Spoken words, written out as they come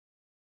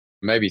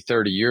maybe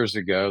 30 years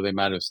ago, they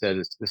might have said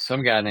it's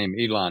some guy named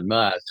Elon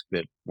Musk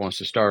that wants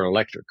to start an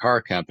electric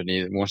car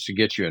company that wants to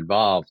get you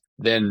involved.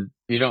 Then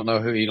you don't know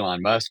who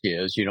Elon Musk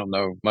is. You don't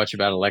know much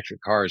about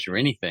electric cars or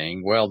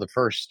anything. Well, the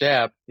first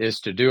step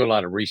is to do a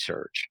lot of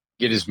research,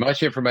 get as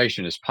much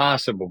information as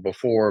possible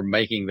before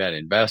making that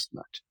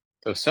investment.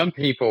 So some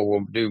people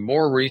will do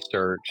more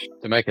research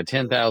to make a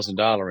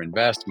 $10,000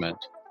 investment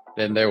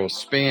than they will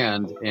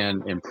spend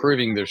in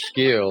improving their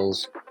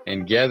skills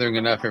and gathering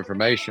enough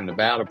information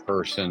about a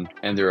person,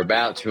 and they're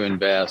about to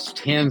invest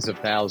tens of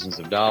thousands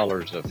of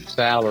dollars of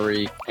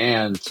salary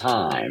and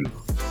time.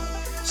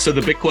 So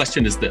the big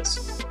question is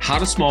this: how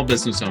do small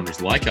business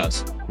owners like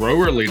us grow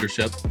our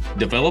leadership,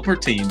 develop our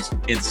teams,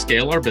 and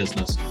scale our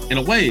business in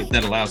a way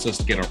that allows us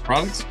to get our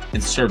products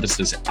and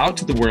services out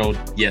to the world,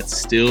 yet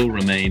still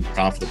remain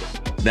profitable?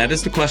 That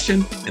is the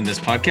question, and this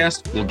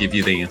podcast will give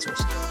you the answers.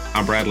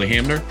 I'm Bradley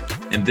Hamner,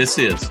 and this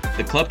is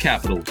the Club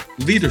Capital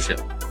Leadership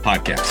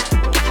Podcast.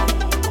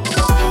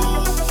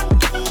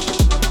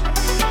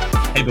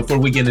 Hey, before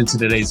we get into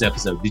today's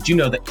episode, did you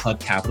know that Club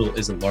Capital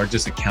is the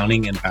largest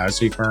accounting and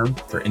advisory firm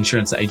for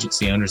insurance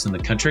agency owners in the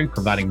country,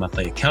 providing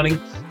monthly accounting,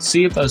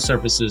 CFO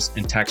services,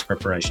 and tax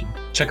preparation?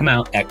 Check them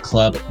out at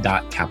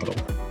club.capital.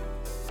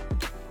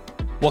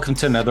 Welcome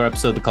to another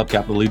episode of the Club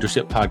Capital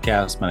Leadership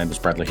Podcast. My name is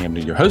Bradley Hamner,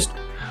 your host.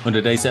 On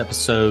today's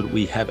episode,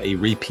 we have a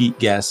repeat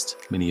guest.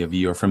 Many of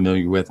you are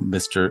familiar with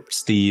Mr.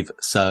 Steve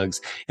Suggs.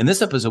 In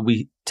this episode,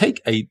 we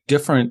take a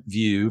different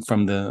view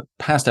from the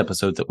past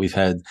episodes that we've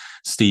had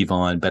Steve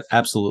on, but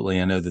absolutely,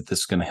 I know that this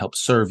is going to help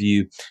serve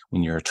you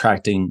when you're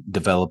attracting,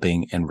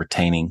 developing, and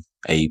retaining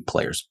A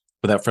players.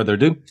 Without further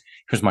ado,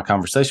 here's my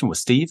conversation with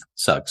Steve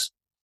Suggs.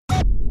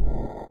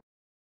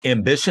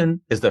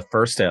 Ambition is the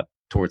first step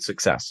towards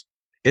success.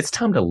 It's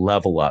time to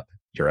level up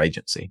your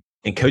agency.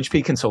 And Coach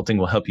P Consulting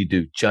will help you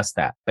do just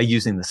that by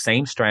using the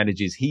same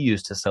strategies he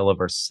used to sell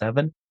over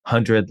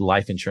 700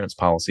 life insurance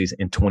policies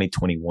in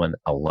 2021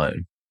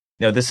 alone.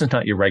 Now, this is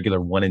not your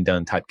regular one and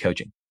done type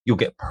coaching. You'll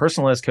get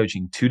personalized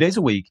coaching 2 days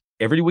a week,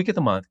 every week of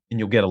the month, and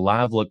you'll get a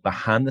live look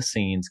behind the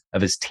scenes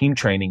of his team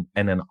training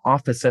and an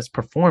office that's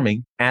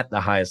performing at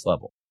the highest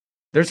level.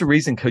 There's a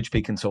reason Coach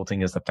P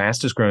Consulting is the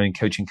fastest growing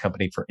coaching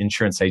company for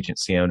insurance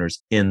agency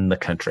owners in the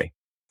country.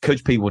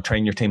 Coach P will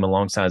train your team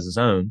alongside his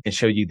own and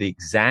show you the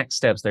exact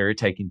steps they're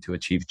taking to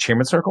achieve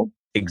Chairman Circle,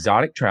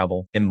 exotic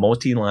travel, and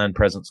multi-line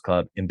presence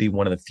club, and be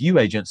one of the few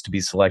agents to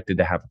be selected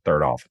to have a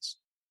third office.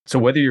 So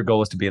whether your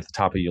goal is to be at the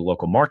top of your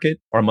local market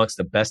or amongst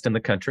the best in the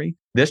country,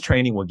 this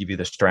training will give you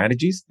the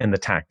strategies and the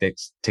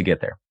tactics to get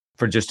there.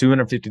 For just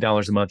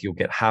 $250 a month, you'll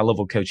get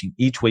high-level coaching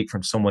each week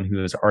from someone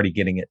who is already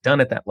getting it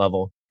done at that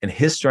level, and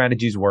his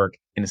strategies work,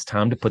 and it's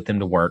time to put them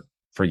to work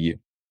for you.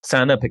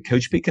 Sign up at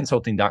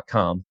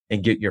coachpconsulting.com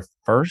and get your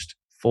first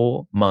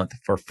full month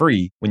for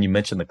free when you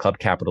mention the Club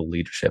Capital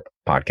Leadership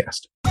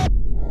Podcast.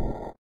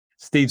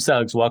 Steve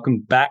Suggs, welcome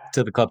back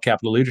to the Club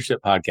Capital Leadership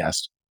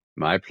Podcast.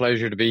 My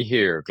pleasure to be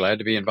here. Glad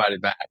to be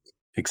invited back.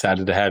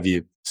 Excited to have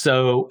you.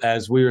 So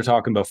as we were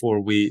talking before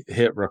we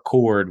hit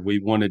record, we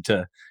wanted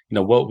to,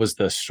 what was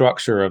the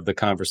structure of the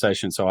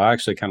conversation? So I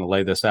actually kind of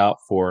lay this out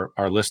for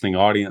our listening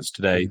audience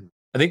today.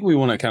 I think we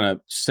want to kind of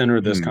center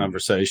this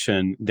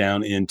conversation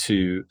down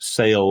into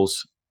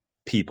sales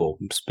people,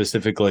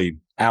 specifically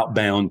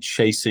outbound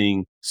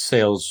chasing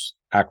sales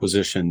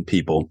acquisition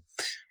people.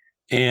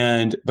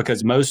 And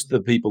because most of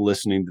the people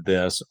listening to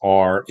this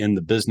are in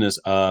the business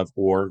of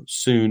or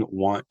soon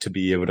want to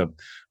be able to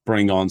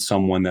bring on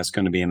someone that's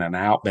going to be in an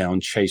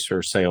outbound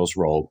chaser sales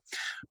role.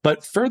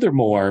 But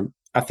furthermore,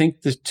 I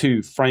think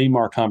to frame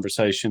our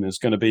conversation is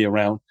going to be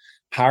around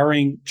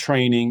hiring,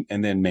 training,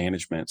 and then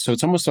management. So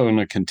it's almost on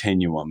a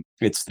continuum.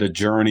 It's the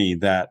journey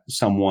that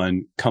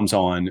someone comes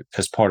on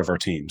as part of our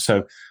team.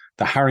 So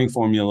the hiring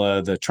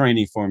formula, the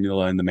training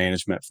formula, and the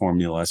management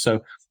formula.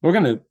 So we're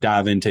going to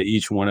dive into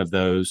each one of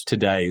those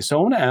today. So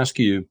I want to ask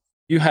you,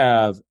 you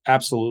have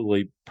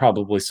absolutely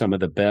probably some of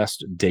the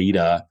best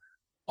data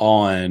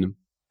on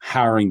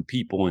hiring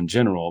people in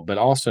general, but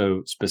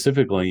also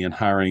specifically in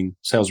hiring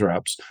sales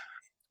reps.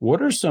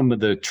 What are some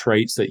of the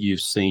traits that you've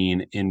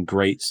seen in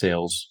great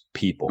sales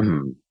people?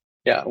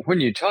 Yeah, when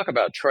you talk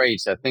about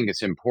traits, I think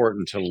it's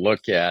important to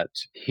look at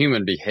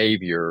human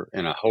behavior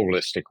in a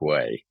holistic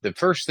way. The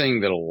first thing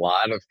that a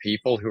lot of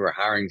people who are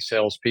hiring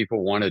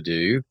salespeople want to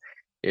do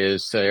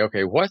is say,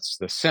 okay, what's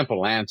the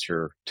simple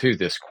answer to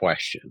this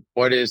question?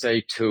 What is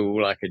a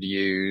tool I could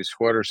use?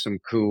 What are some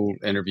cool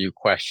interview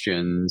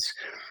questions?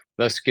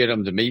 Let's get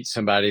them to meet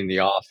somebody in the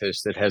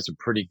office that has a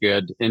pretty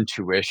good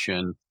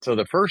intuition. So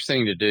the first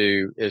thing to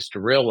do is to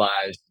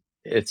realize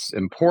it's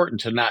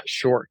important to not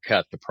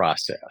shortcut the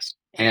process.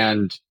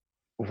 And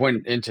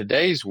when in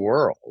today's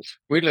world,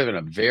 we live in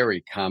a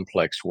very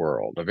complex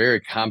world, a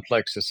very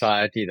complex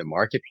society. The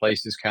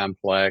marketplace is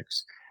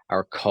complex.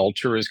 Our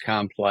culture is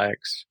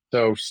complex.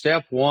 So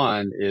step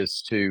one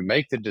is to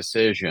make the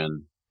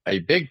decision. A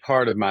big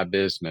part of my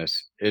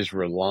business is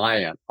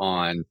reliant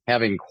on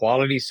having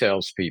quality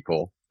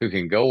salespeople who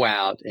can go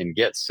out and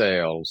get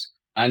sales.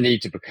 I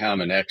need to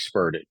become an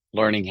expert at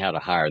learning how to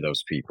hire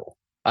those people.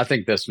 I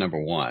think that's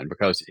number one,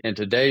 because in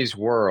today's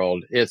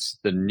world, it's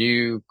the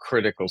new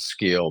critical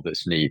skill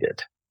that's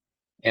needed.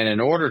 And in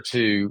order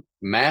to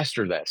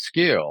master that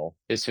skill,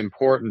 it's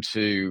important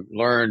to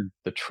learn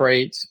the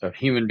traits of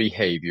human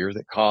behavior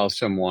that cause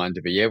someone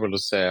to be able to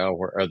sell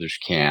where others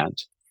can't,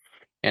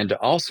 and to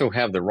also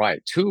have the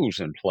right tools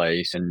in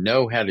place and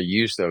know how to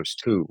use those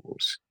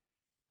tools,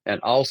 and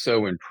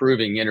also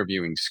improving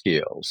interviewing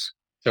skills.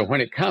 So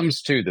when it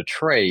comes to the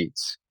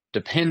traits,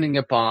 depending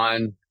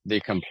upon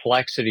the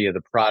complexity of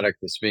the product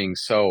that's being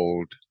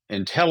sold,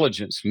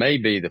 intelligence may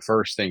be the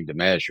first thing to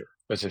measure.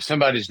 Because if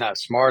somebody's not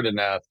smart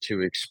enough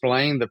to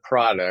explain the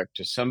product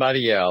to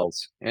somebody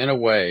else in a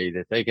way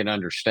that they can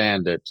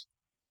understand it,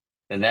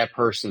 then that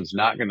person's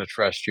not going to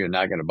trust you and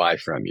not going to buy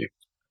from you.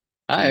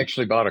 I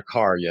actually bought a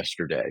car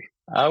yesterday.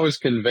 I was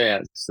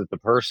convinced that the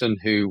person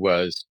who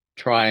was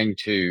trying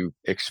to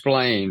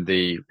explain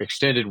the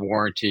extended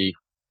warranty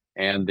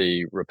and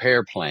the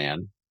repair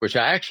plan, which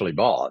I actually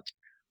bought,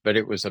 but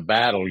it was a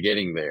battle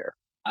getting there.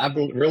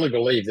 Really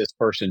believe this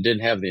person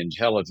didn't have the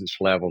intelligence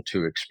level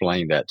to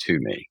explain that to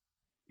me.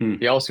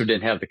 He also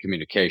didn't have the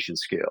communication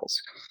skills.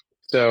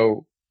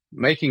 So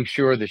making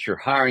sure that you're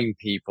hiring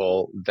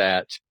people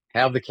that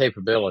have the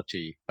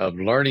capability of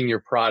learning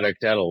your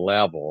product at a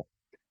level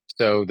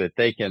so that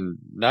they can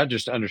not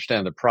just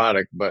understand the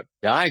product, but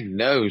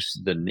diagnose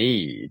the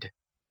need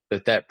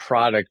that that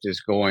product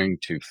is going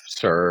to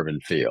serve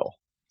and fill.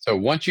 So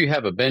once you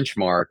have a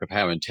benchmark of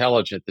how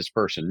intelligent this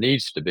person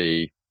needs to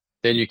be,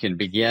 then you can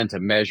begin to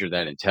measure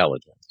that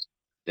intelligence.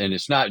 And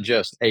it's not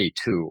just a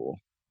tool.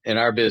 In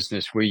our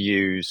business, we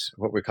use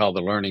what we call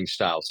the learning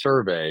style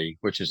survey,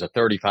 which is a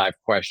 35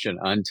 question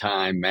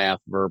untimed math,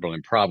 verbal,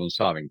 and problem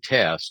solving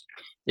test.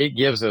 It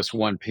gives us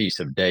one piece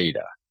of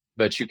data,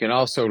 but you can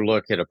also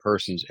look at a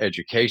person's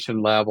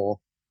education level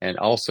and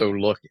also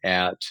look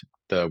at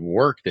the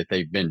work that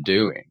they've been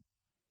doing.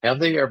 Have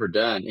they ever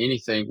done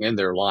anything in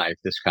their life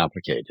this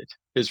complicated?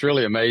 It's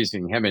really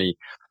amazing how many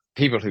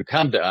people who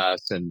come to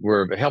us and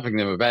we're helping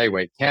them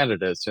evaluate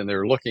candidates, and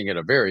they're looking at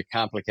a very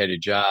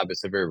complicated job.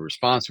 It's a very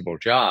responsible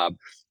job.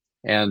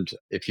 And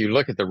if you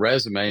look at the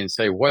resume and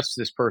say, what's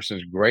this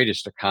person's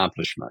greatest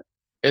accomplishment?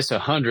 It's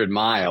 100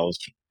 miles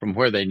from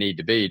where they need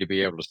to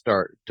be able to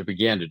start to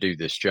begin to do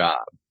this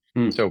job.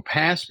 So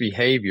past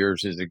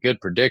behaviors is a good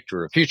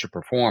predictor of future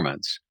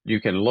performance.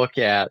 You can look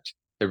at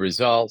the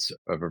results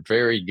of a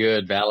very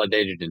good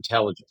validated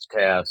intelligence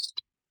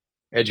test,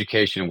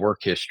 education, and work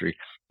history.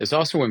 It's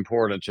also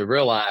important to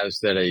realize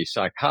that a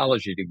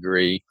psychology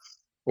degree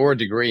or a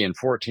degree in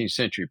 14th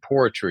century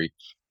poetry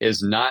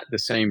is not the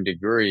same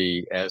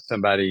degree as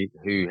somebody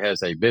who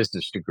has a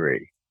business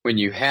degree. When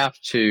you have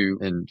to,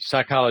 in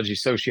psychology,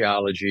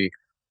 sociology,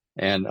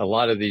 and a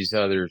lot of these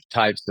other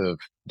types of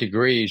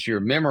degrees, you're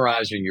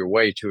memorizing your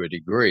way to a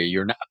degree.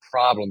 You're not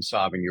problem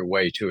solving your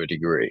way to a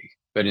degree.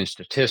 But in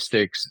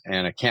statistics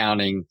and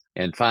accounting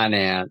and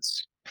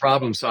finance,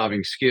 problem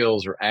solving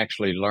skills are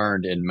actually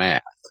learned in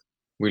math.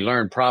 We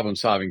learn problem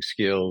solving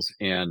skills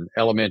in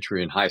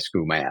elementary and high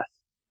school math.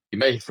 You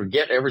may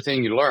forget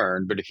everything you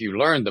learned, but if you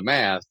learn the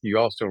math, you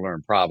also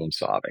learn problem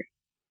solving.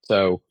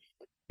 So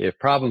if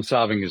problem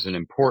solving is an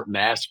important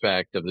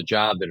aspect of the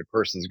job that a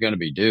person is going to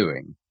be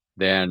doing,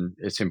 then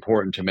it's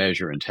important to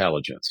measure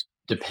intelligence.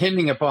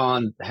 Depending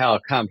upon how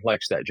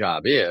complex that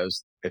job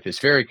is, if it's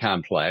very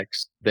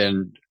complex,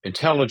 then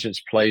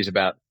intelligence plays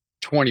about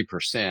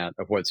 20%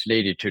 of what's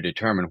needed to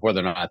determine whether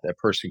or not that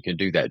person can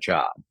do that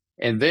job.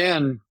 And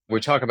then we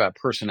talk about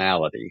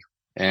personality,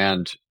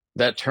 and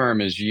that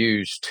term is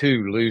used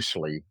too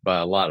loosely by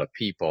a lot of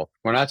people.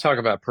 When I talk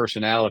about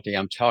personality,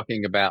 I'm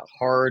talking about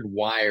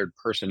hardwired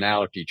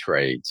personality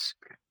traits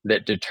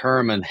that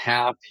determine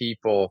how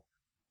people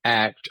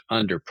act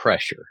under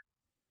pressure.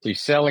 See,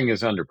 selling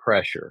is under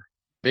pressure.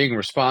 Being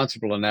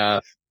responsible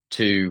enough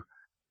to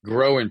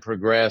grow and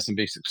progress and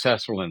be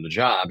successful in the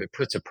job, it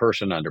puts a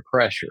person under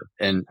pressure.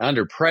 And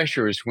under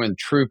pressure is when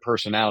true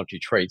personality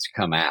traits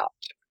come out.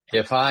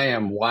 If I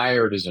am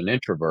wired as an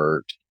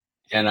introvert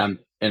and I'm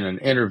in an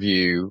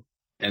interview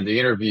and the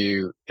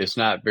interview is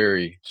not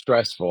very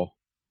stressful,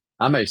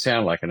 I may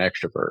sound like an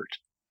extrovert.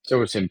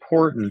 So it's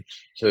important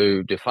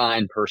to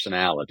define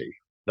personality.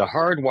 The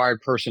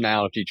hardwired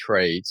personality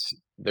traits,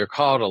 they're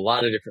called a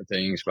lot of different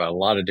things by a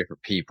lot of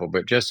different people,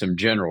 but just some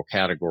general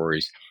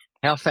categories.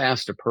 How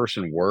fast a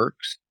person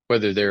works,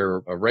 whether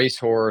they're a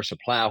racehorse, a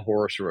plow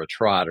horse, or a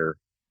trotter,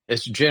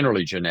 it's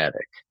generally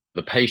genetic.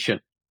 The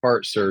patient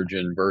heart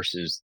surgeon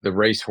versus the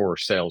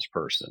racehorse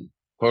salesperson.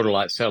 Quote a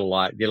lot, sell a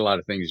lot, get a lot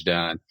of things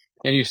done.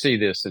 And you see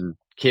this in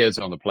kids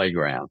on the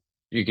playground.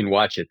 You can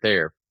watch it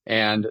there.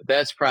 And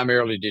that's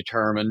primarily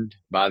determined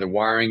by the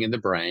wiring in the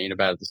brain,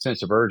 about the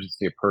sense of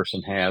urgency a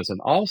person has, and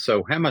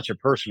also how much a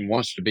person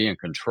wants to be in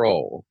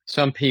control.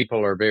 Some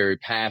people are very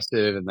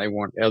passive and they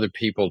want other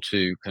people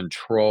to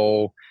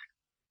control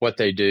what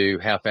they do,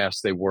 how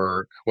fast they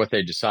work, what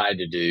they decide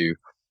to do.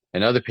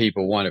 And other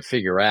people want to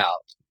figure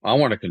out, I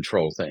want to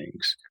control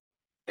things.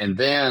 And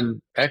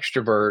then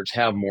extroverts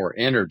have more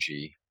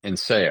energy in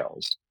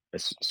sales.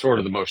 It's sort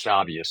of the most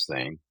obvious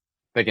thing.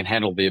 They can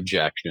handle the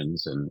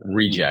objections and Mm.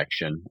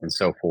 rejection and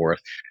so forth.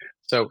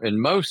 So in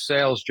most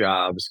sales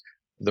jobs,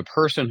 the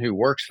person who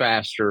works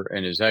faster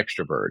and is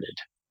extroverted.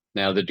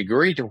 Now, the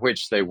degree to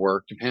which they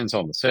work depends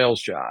on the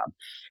sales job.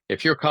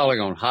 If you're calling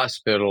on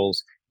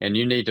hospitals and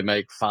you need to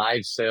make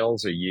 5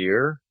 sales a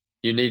year,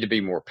 you need to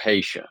be more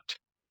patient.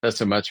 That's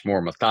a much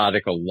more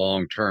methodical,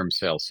 long-term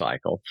sales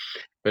cycle.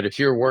 But if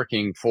you're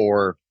working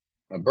for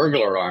a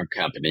burglar alarm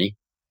company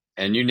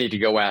and you need to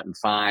go out and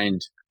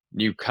find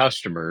new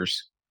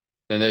customers,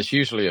 then that's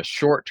usually a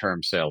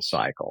short-term sales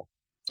cycle.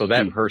 So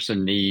that Mm.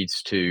 person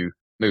needs to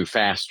move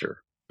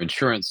faster.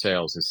 Insurance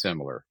sales is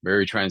similar,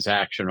 very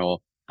transactional,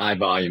 high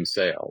volume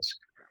sales.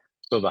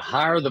 So the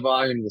higher the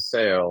volume of the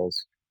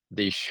sales,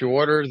 the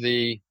shorter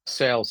the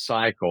sales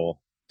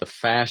cycle, the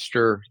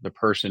faster the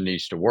person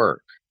needs to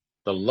work.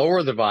 The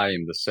lower the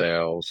volume of the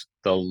sales,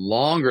 the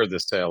longer the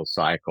sales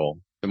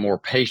cycle, the more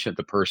patient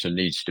the person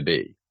needs to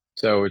be.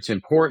 So it's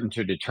important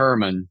to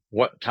determine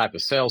what type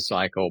of sales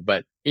cycle,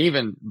 but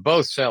even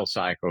both sales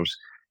cycles,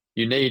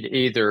 you need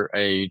either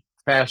a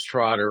fast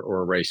trotter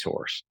or a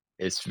racehorse.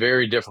 It's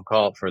very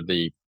difficult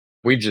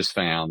we've just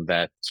found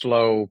that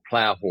slow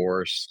plow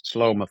horse,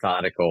 slow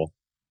methodical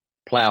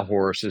plow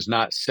horse is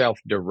not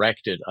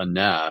self-directed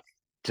enough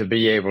to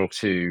be able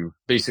to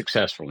be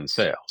successful in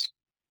sales.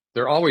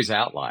 There are always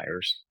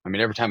outliers. I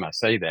mean, every time I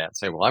say that,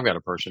 say, well, I've got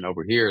a person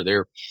over here,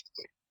 they're,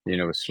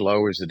 as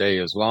slow as the day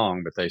is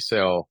long, but they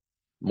sell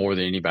more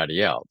than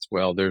anybody else.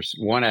 Well, there's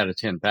 1 out of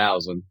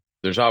 10,000.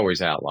 There's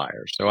always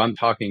outliers. So I'm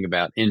talking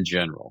about in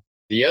general.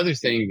 The other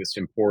thing that's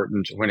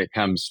important when it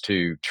comes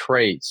to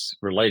traits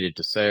related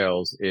to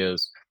sales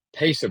is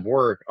pace of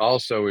work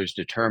also is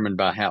determined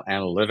by how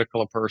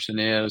analytical a person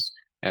is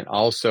and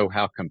also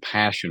how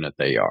compassionate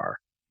they are.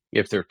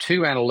 If they're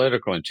too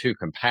analytical and too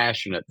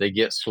compassionate, they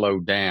get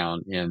slowed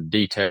down in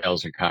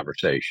details and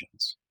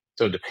conversations.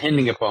 So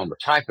depending upon the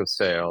type of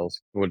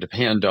sales will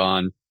depend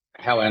on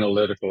how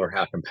analytical or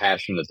how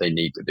compassionate they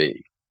need to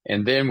be.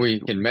 And then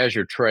we can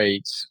measure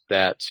traits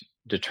that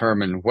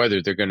determine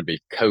whether they're going to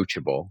be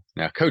coachable.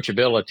 Now,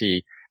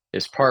 coachability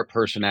is part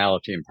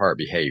personality and part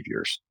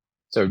behaviors.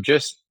 So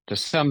just to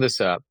sum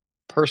this up,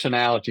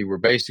 personality, we're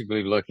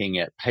basically looking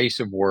at pace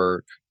of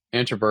work,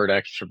 introvert,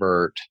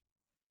 extrovert,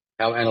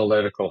 how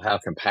analytical, how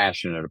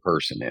compassionate a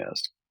person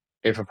is.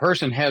 If a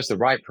person has the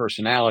right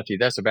personality,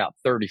 that's about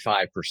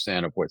 35%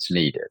 of what's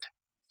needed.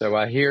 So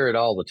I hear it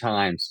all the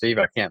time, Steve,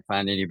 I can't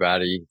find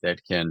anybody that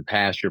can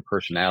pass your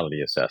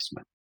personality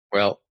assessment.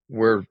 Well,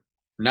 we're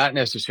not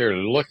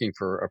necessarily looking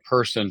for a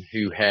person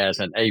who has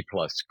an A+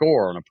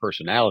 score on a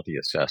personality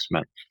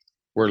assessment.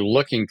 We're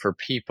looking for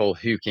people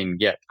who can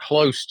get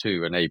close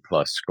to an A+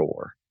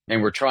 score.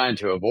 And we're trying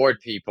to avoid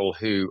people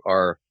who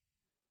are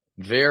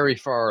very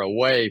far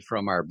away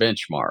from our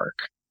benchmark.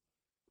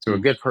 So a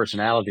good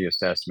personality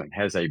assessment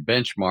has a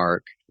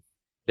benchmark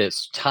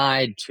that's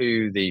tied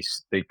to the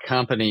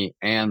company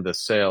and the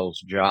sales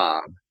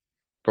job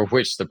for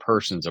which the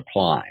person's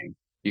applying.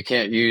 You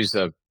can't use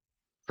a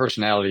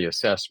personality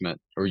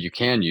assessment, or you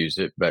can use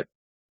it, but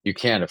you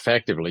can't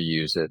effectively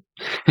use it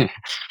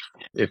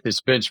if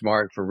it's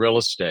benchmarked for real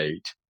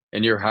estate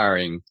and you're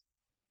hiring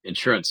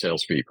insurance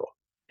salespeople.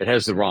 It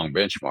has the wrong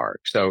benchmark.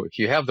 So if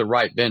you have the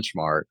right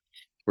benchmark,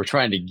 we're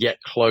trying to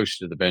get close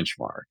to the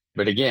benchmark.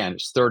 But again,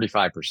 it's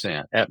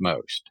 35% at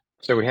most.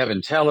 So we have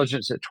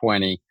intelligence at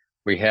 20.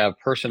 We have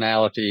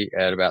personality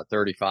at about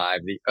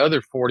 35. The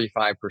other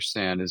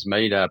 45% is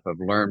made up of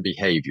learned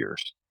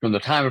behaviors. From the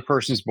time a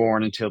person's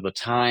born until the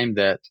time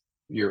that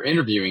you're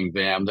interviewing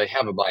them, they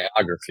have a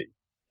biography.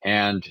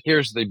 And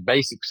here's the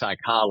basic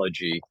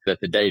psychology that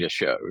the data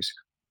shows.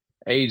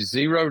 Age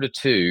 0 to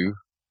 2,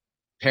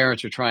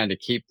 parents are trying to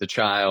keep the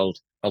child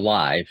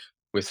alive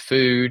with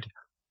food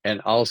and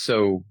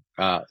also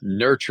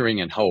nurturing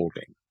and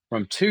holding.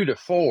 From 2 to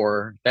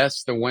 4,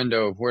 that's the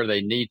window of where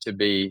they need to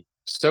be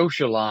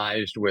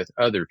socialized with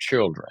other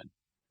children.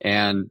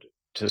 And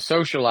to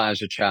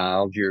socialize a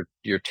child,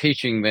 you're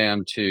teaching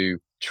them to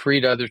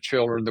treat other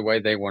children the way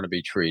they want to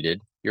be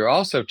treated. You're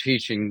also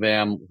teaching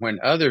them when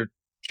other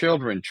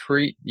children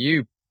treat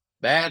you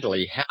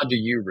badly, how do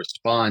you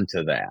respond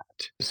to that?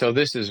 So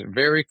this is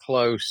very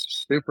close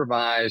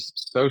supervised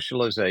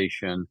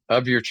socialization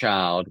of your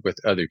child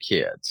with other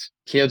kids.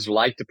 Kids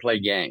like to play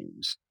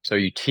games, so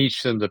you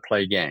teach them to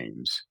play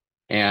games.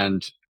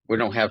 And we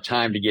don't have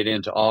time to get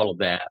into all of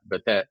that,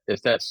 but that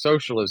if that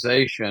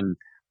socialization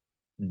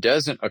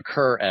doesn't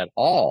occur at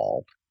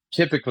all,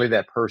 typically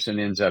that person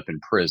ends up in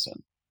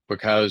prison,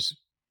 because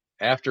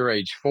after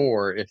age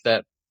 4, if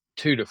that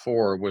 2 to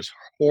 4 was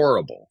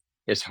horrible,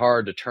 it's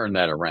hard to turn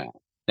that around.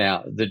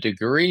 Now, the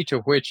degree to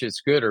which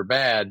it's good or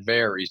bad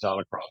varies all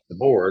across the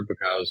board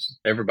because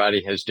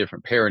everybody has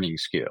different parenting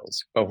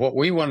skills. But what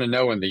we want to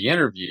know in the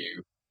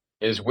interview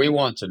is we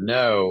want to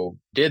know,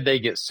 did they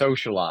get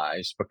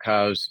socialized?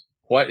 Because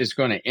what is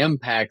going to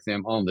impact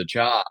them on the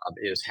job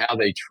is how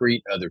they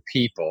treat other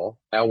people,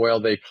 how well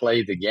they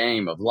play the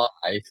game of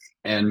life,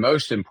 and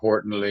most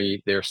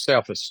importantly, their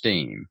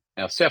self-esteem.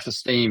 Now,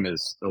 self-esteem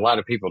is, a lot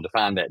of people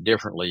define that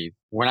differently.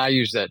 When I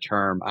use that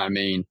term, I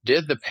mean,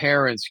 did the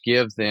parents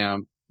give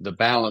them the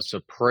balance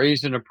of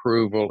praise and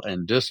approval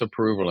and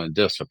disapproval and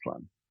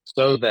discipline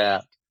so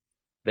that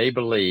they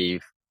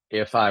believe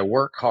if I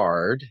work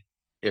hard,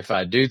 if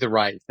I do the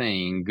right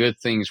thing, good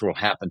things will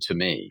happen to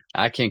me.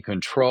 I can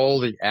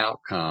control the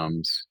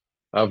outcomes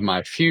of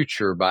my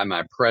future by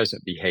my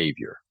present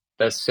behavior.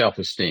 That's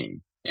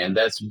self-esteem. And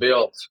that's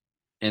built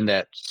in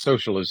that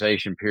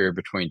socialization period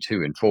between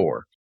 2 and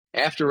 4.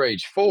 After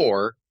age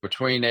 4,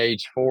 between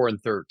age 4 and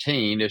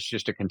 13, it's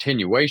just a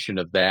continuation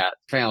of that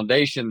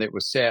foundation that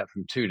was set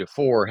from 2 to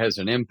 4 has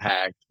an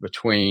impact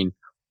between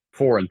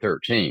 4 and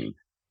 13.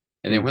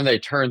 And then when they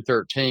turn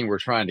 13, we're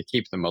trying to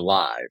keep them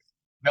alive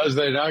because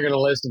they're not going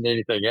to listen to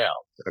anything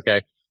else.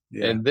 Okay.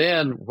 Yeah. And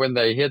then when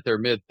they hit their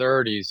mid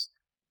 30s,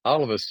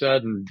 all of a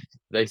sudden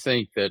they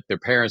think that their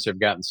parents have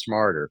gotten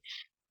smarter.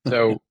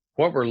 So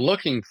what we're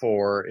looking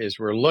for is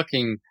we're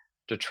looking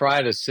to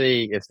try to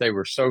see if they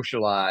were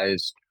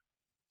socialized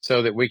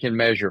so that we can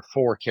measure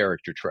 4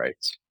 character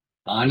traits: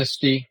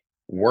 honesty,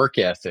 work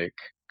ethic,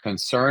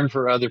 concern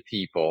for other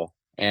people,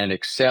 and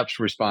accepts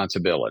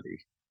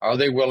responsibility. Are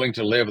they willing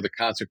to live with the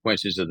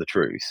consequences of the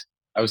truth?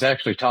 I was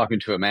actually talking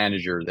to a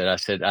manager that I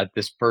said,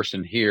 this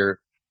person here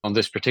on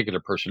this particular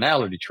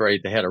personality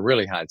trait, they had a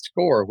really high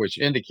score, which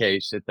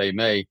indicates that they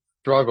may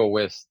struggle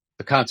with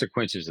the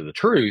consequences of the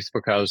truth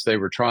because they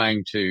were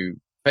trying to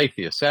fake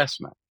the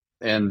assessment.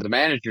 And the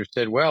manager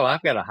said, well,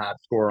 I've got a high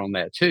score on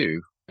that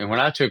too. And when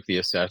I took the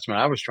assessment,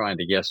 I was trying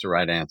to guess the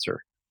right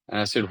answer. And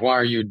I said, why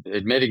are you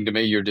admitting to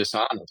me you're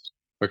dishonest?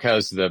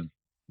 Because the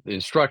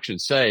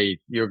instructions say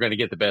you're going to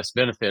get the best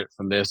benefit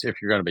from this if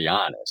you're going to be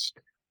honest.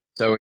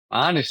 So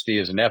honesty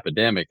is an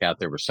epidemic out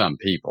there with some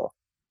people.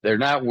 They're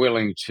not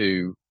willing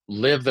to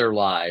live their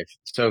life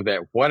so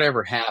that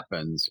whatever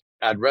happens,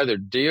 I'd rather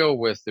deal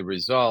with the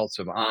results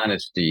of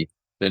honesty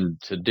than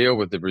to deal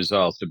with the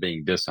results of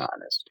being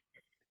dishonest.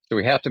 So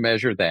we have to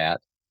measure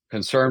that.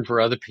 Concern for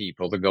other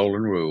people, the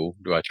golden rule.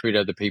 Do I treat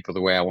other people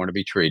the way I want to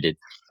be treated?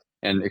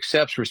 And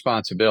accepts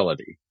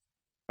responsibility.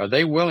 Are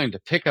they willing to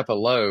pick up a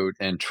load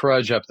and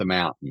trudge up the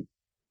mountain?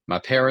 My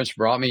parents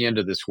brought me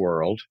into this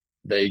world.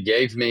 They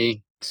gave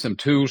me some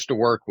tools to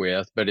work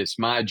with, but it's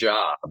my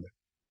job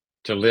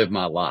to live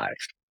my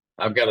life.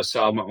 I've got to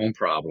solve my own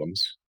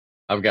problems.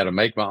 I've got to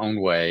make my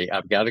own way.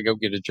 I've got to go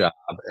get a job.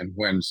 And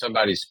when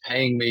somebody's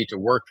paying me to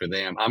work for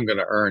them, I'm going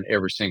to earn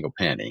every single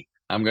penny.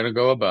 I'm going to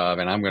go above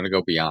and I'm going to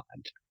go beyond.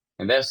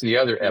 And that's the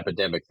other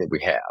epidemic that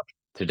we have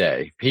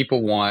today.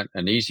 People want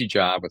an easy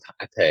job with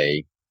high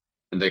pay,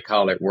 and they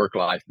call it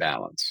work-life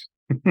balance,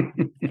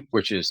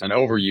 which is an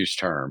overused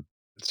term.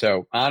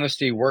 So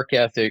honesty, work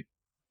ethic,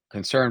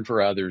 concern for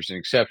others, and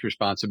accept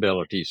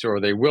responsibility. So are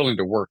they willing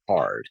to work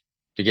hard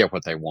to get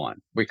what they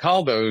want? We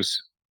call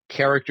those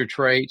character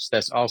traits.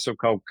 That's also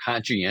called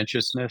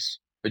conscientiousness,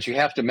 but you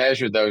have to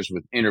measure those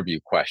with interview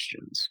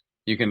questions.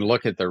 You can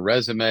look at their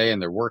resume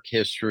and their work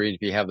history. And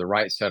if you have the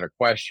right set of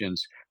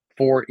questions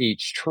for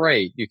each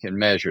trait, you can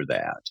measure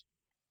that.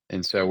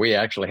 And so we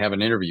actually have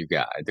an interview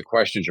guide. The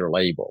questions are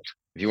labeled.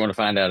 If you want to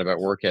find out about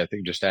work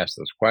ethic, just ask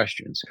those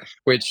questions,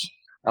 which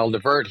I'll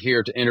divert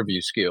here to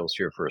interview skills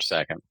here for a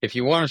second. If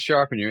you want to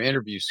sharpen your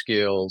interview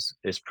skills,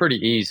 it's pretty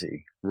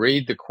easy.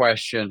 Read the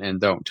question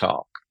and don't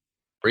talk.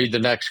 Read the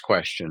next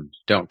question,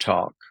 don't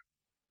talk.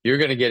 You're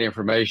going to get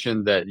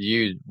information that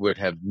you would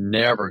have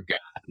never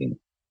gotten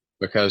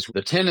because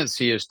the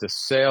tendency is to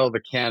sell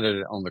the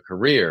candidate on the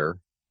career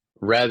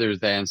rather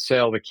than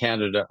sell the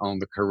candidate on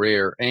the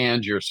career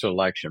and your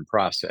selection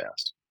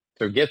process.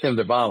 So get them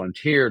to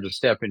volunteer to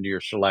step into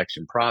your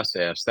selection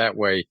process. That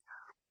way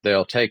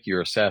they'll take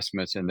your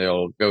assessments and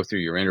they'll go through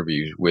your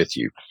interviews with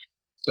you.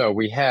 So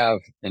we have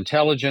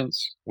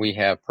intelligence, we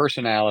have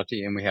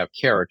personality, and we have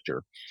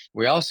character.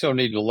 We also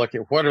need to look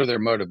at what are their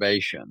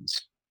motivations.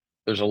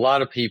 There's a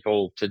lot of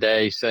people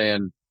today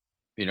saying,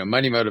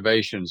 money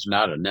motivation is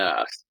not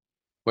enough.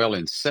 Well,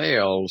 in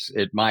sales,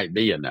 it might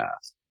be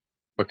enough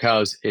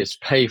because it's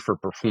pay for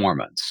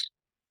performance.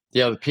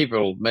 The other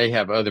people may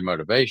have other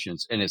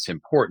motivations, and it's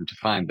important to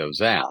find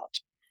those out.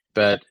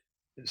 But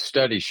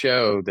studies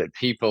show that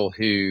people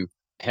who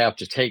have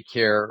to take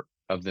care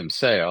of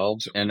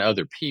themselves and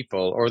other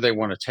people, or they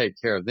want to take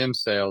care of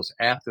themselves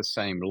at the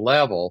same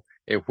level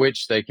at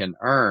which they can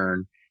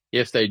earn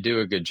if they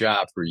do a good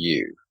job for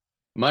you.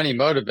 Money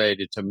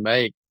motivated to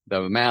make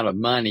the amount of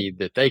money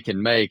that they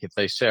can make if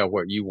they sell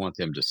what you want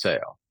them to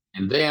sell.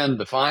 And then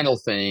the final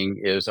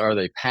thing is, are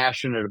they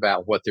passionate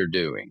about what they're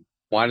doing?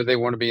 Why do they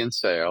want to be in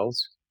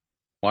sales?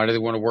 Why do they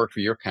want to work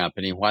for your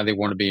company? Why do they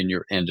want to be in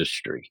your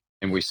industry?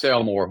 And we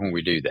sell more when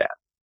we do that.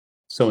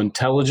 So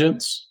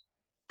intelligence,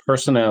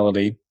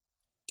 personality,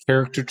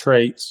 character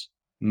traits,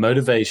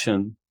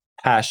 motivation,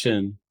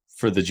 passion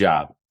for the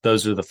job.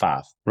 Those are the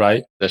 5,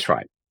 right? That's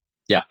right.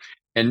 Yeah.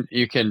 And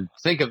you can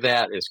think of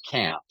that as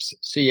CAMPS,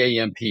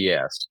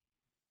 CAMPS.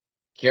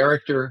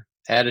 Character,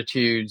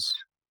 attitudes,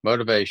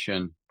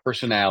 motivation,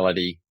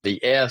 personality.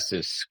 The S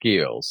is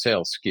skills,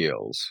 sales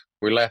skills.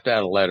 We left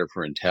out a letter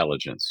for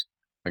intelligence.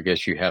 I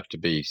guess you have to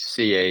be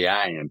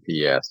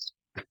CAINPS.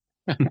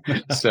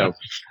 So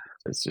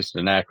it's just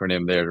an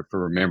acronym there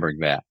for remembering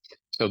that.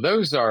 So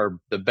those are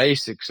the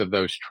basics of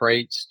those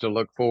traits to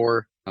look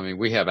for. I mean,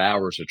 we have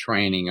hours of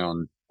training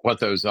on what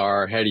those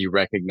are. How do you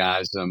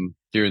recognize them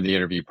during the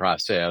interview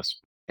process?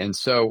 And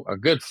so a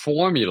good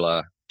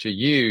formula to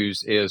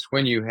use is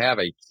when you have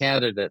a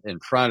candidate in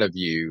front of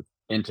you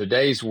in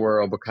today's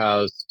world,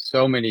 because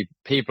so many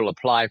people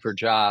apply for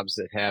jobs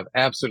that have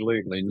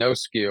absolutely no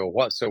skill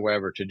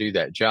whatsoever to do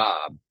that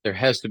job, there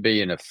has to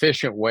be an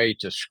efficient way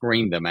to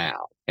screen them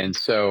out. And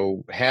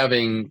so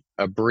having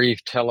a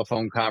brief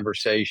telephone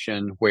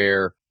conversation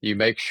where you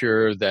make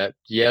sure that,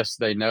 yes,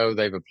 they know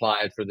they've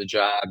applied for the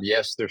job.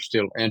 Yes, they're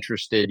still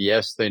interested.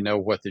 Yes, they know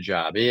what the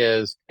job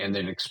is. And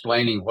then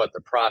explaining what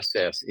the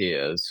process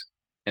is.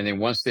 And then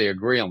once they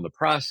agree on the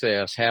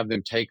process, have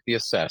them take the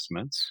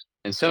assessments.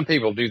 And some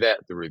people do that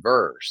the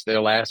reverse.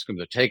 They'll ask them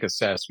to take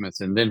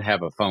assessments and then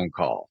have a phone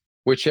call,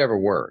 whichever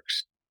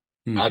works.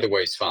 Either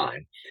way's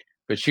fine.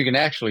 But you can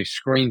actually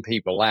screen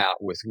people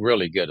out with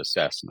really good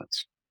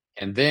assessments.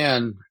 And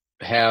then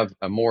have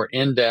a more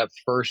in-depth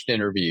first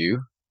interview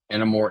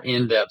and a more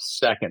in-depth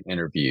second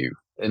interview.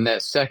 In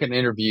that second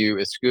interview,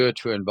 it's good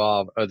to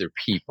involve other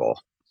people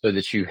so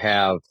that you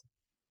have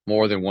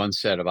more than one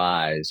set of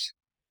eyes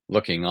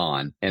looking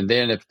on. And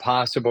then if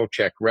possible,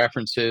 check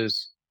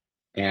references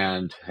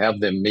and have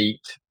them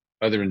meet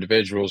other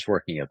individuals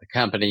working at the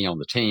company, on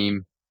the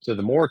team. So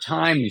the more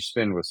time you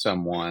spend with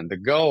someone, the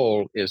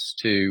goal is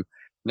to,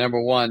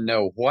 number one,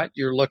 know what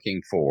you're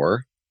looking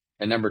for.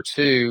 And number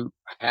two,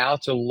 how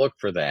to look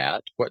for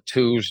that. What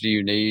tools do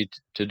you need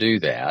to do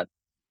that?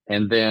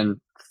 And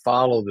then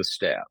follow the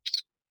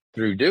steps.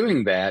 Through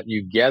doing that,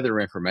 you gather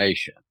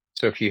information.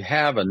 So if you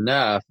have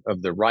enough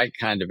of the right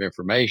kind of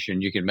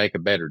information, you can make a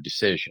better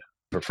decision.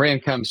 If a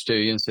friend comes to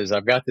you and says,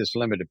 I've got this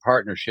limited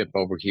partnership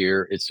over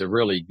here, it's a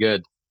really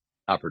good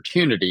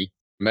opportunity.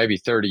 Maybe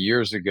 30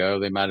 years ago,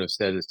 they might have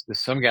said, it's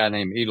some guy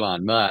named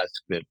Elon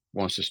Musk that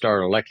wants to start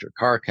an electric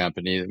car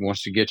company that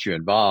wants to get you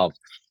involved.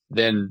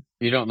 Then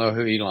you don't know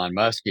who Elon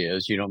Musk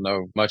is. You don't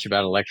know much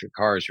about electric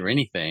cars or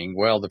anything.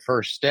 Well, the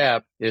first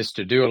step is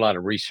to do a lot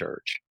of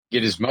research,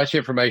 get as much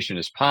information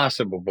as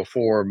possible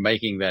before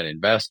making that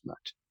investment.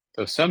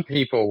 So some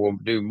people will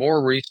do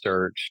more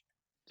research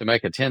to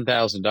make a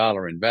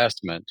 $10,000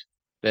 investment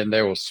than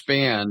they will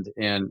spend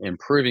in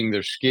improving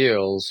their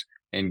skills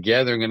and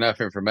gathering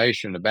enough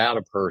information about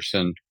a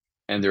person.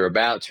 And they're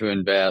about to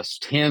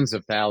invest tens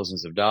of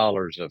thousands of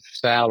dollars of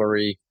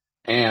salary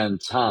and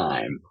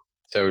time.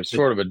 So it's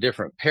sort of a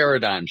different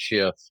paradigm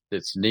shift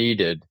that's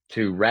needed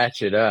to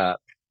ratchet up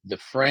the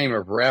frame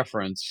of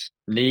reference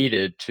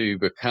needed to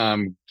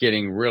become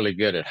getting really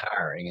good at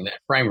hiring. And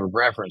that frame of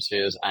reference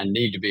is, I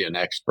need to be an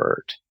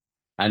expert.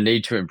 I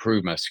need to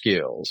improve my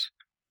skills.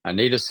 I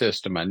need a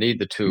system. I need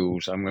the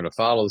tools. I'm going to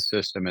follow the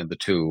system and the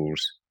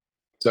tools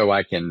so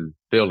I can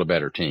build a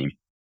better team.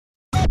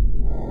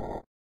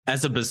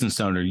 As a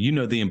business owner, you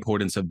know the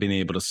importance of being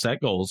able to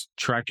set goals,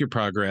 track your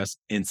progress,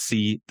 and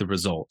see the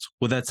results.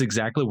 Well, that's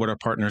exactly what our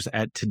partners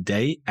at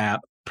Today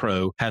App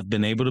Pro have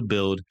been able to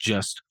build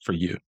just for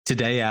you.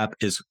 Today App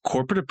is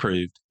corporate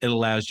approved. It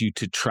allows you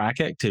to track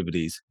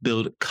activities,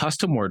 build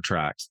custom word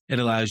tracks. It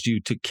allows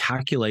you to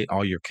calculate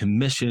all your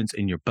commissions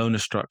and your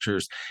bonus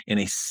structures in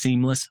a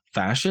seamless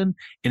fashion,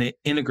 and it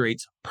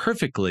integrates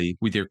perfectly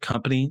with your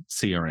company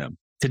CRM.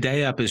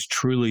 Today App is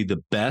truly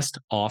the best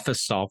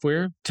office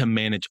software to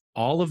manage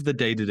all of the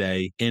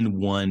day-to-day in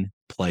one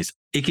place.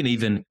 It can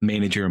even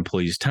manage your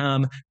employees'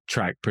 time,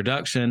 track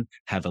production,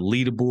 have a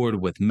leaderboard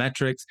with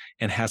metrics,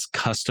 and has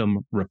custom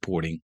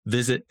reporting.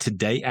 Visit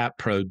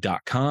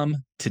todayappro.com,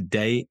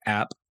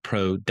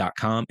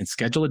 todayappro.com, and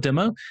schedule a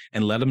demo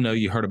and let them know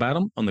you heard about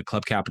them on the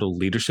Club Capital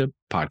Leadership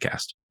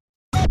Podcast.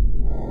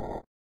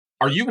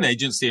 Are you an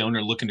agency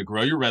owner looking to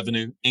grow your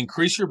revenue,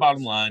 increase your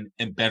bottom line,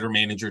 and better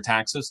manage your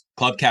taxes?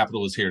 Club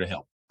Capital is here to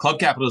help. Club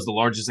Capital is the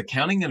largest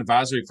accounting and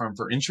advisory firm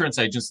for insurance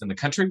agents in the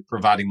country,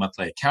 providing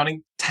monthly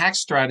accounting, tax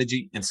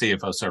strategy, and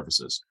CFO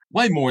services.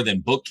 Way more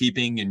than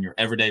bookkeeping and your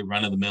everyday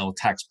run-of-the-mill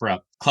tax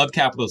prep, Club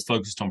Capital is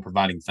focused on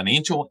providing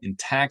financial and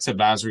tax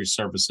advisory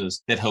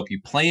services that help you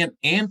plan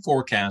and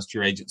forecast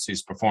your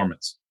agency's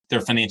performance. Their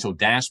financial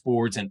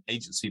dashboards and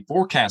agency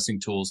forecasting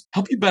tools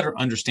help you better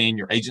understand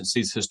your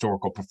agency's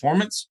historical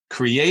performance,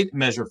 create and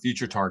measure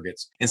future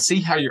targets, and see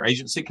how your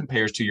agency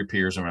compares to your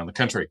peers around the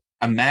country.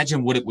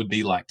 Imagine what it would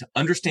be like to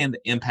understand the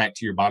impact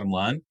to your bottom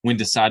line when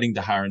deciding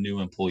to hire a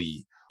new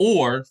employee,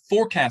 or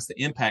forecast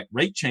the impact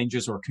rate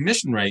changes or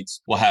commission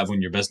rates will have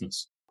on your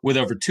business. With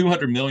over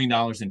 $200 million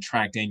in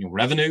tracked annual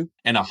revenue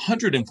and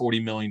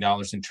 $140 million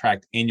in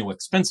tracked annual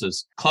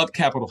expenses, Club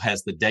Capital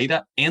has the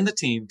data and the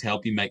team to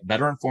help you make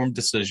better informed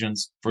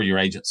decisions for your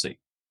agency.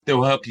 They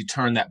will help you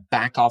turn that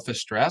back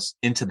office stress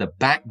into the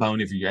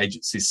backbone of your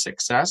agency's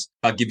success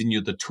by giving you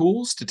the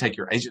tools to take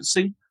your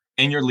agency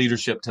and your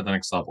leadership to the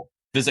next level.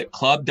 Visit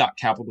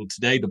club.capital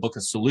today to book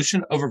a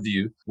solution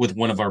overview with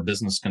one of our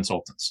business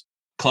consultants.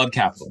 Club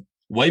Capital,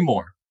 way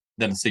more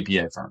than a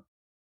CPA firm.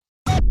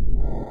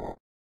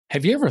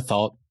 Have you ever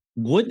thought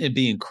Wouldn't it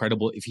be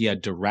incredible if you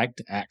had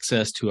direct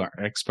access to our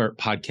expert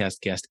podcast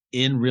guest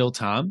in real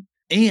time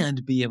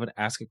and be able to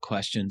ask a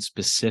question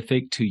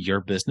specific to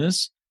your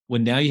business?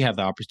 Well, now you have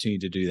the opportunity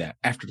to do that.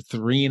 After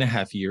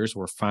 3.5 years,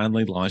 we're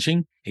finally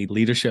launching a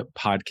leadership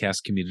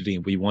podcast community,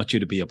 and we want you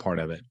to be a part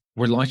of it.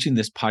 We're launching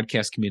this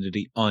podcast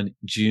community on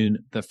June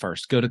the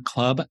 1st. Go to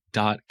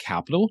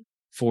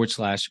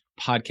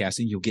club.capital/podcast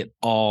and you'll get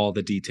all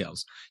the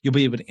details. You'll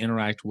be able to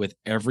interact with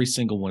every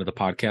single one of the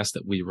podcasts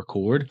that we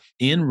record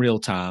in real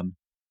time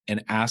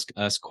and ask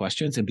us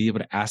questions and be able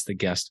to ask the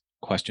guest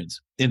questions.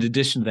 In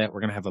addition to that,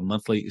 we're going to have a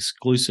monthly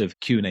exclusive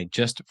Q&A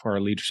just for our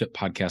leadership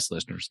podcast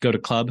listeners. Go to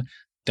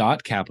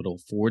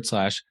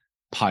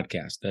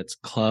club.capital/podcast. That's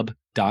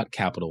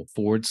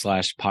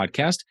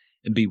club.capital/podcast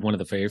and be one of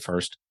the very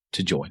first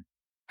to join.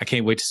 I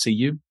can't wait to see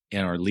you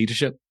in our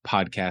leadership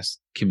podcast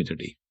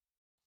community.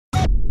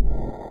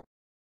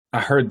 I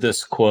heard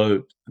this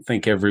quote. I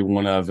think every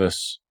one of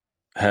us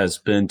has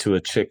been to a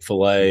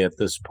Chick-fil-A at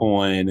this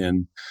point,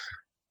 and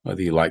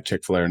whether you like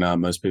Chick-fil-A or not,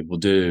 most people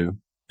do.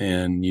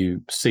 And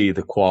you see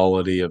the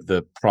quality of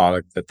the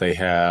product that they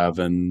have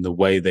and the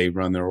way they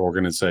run their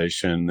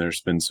organization.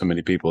 There's been so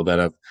many people that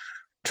have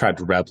tried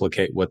to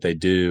replicate what they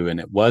do. And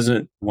it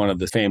wasn't one of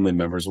the family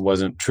members. It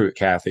wasn't Truett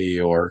Cathy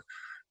or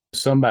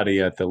somebody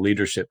at the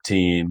leadership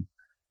team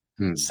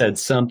said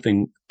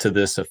something to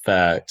this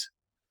effect.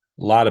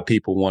 A lot of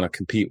people want to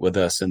compete with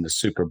us in the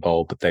Super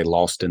Bowl, but they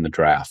lost in the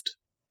draft.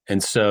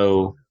 And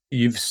so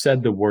you've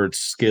said the word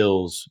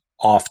skills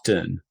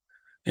often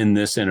in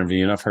this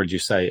interview, and I've heard you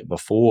say it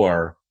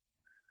before.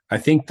 I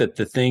think that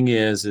the thing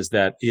is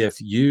that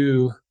if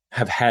you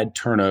have had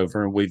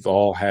turnover, and we've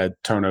all had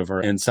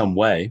turnover in some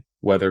way,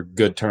 whether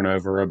good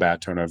turnover or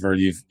bad turnover,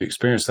 you've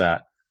experienced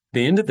that. At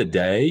the end of the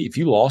day, if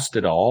you lost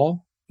it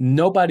all,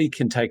 nobody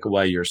can take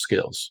away your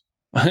skills.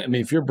 I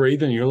mean, if you're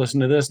breathing, you're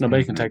listening to this,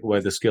 nobody can take away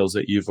the skills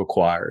that you've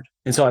acquired.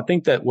 And so I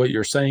think that what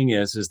you're saying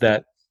is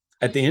that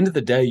at the end of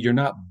the day, you're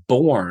not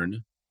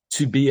born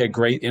to be a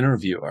great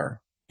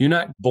interviewer. You're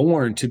not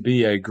born to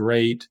be a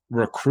great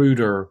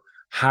recruiter,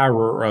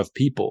 hirer of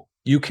people.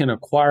 You can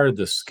acquire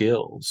the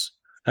skills.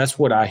 That's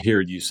what I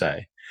hear you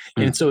say.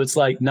 And so it's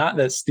like, not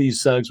that Steve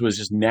Suggs was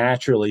just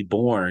naturally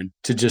born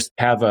to just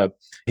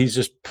he's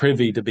just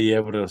privy to be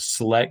able to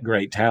select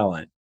great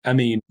talent. I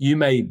mean, you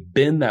may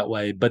bend that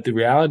way, but the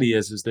reality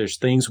is there's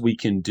things we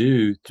can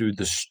do through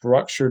the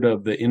structure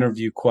of the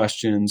interview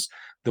questions,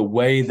 the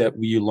way that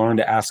you learn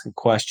to ask a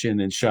question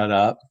and shut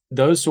up,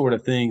 those sort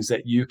of things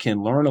that you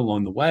can learn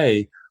along the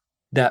way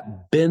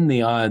that bend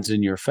the odds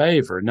in your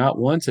favor. Not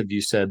once have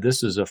you said,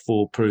 this is a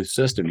foolproof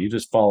system. You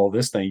just follow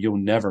this thing, you'll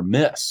never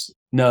miss.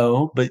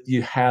 No, but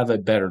you have a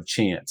better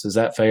chance. Is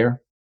that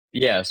fair?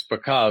 Yes,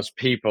 because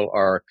people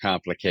are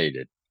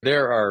complicated.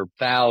 There are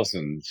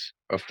thousands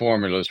of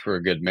formulas for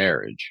a good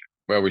marriage.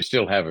 Well, we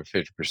still have a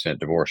 50%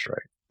 divorce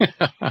rate.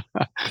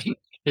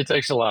 It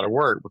takes a lot of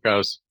work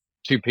because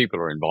two people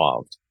are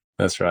involved.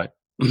 That's right.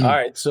 All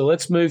right. So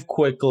let's move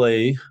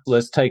quickly.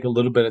 Let's take a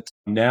little bit of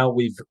time. Now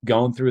we've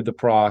gone through the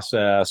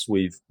process.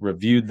 We've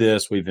reviewed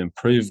this. We've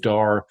improved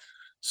our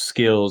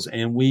skills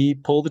and we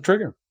pull the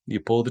trigger. You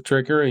pull the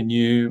trigger and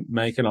you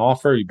make an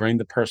offer. You bring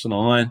the person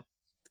on.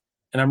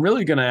 And I'm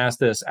really going to ask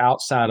this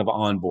outside of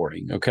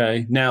onboarding.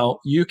 Okay. Now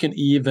you can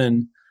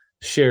even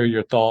share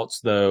your thoughts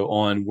though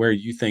on where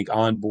you think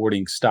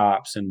onboarding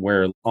stops and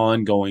where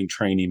ongoing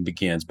training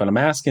begins. But I'm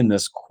asking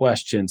this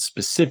question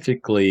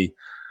specifically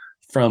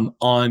from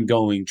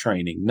ongoing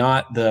training,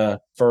 not the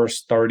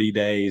first 30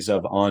 days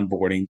of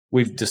onboarding.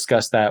 We've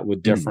discussed that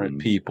with different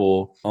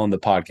people on the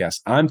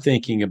podcast. I'm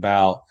thinking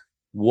about,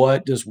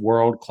 what does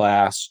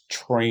world-class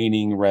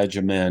training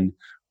regimen,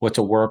 what's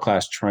a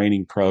world-class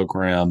training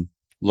program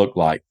look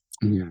like?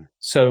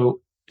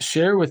 So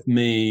share with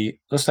me,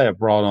 let's say I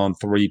brought on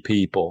 3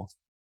 people.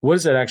 What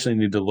does it actually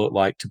need to look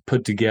like to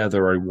put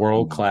together a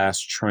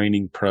world-class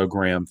training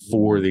program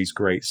for these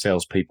great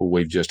salespeople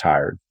we've just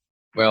hired?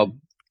 Well,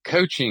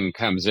 coaching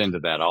comes into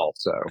that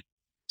also.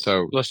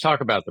 So let's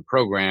talk about the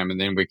program and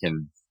then we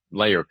can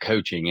layer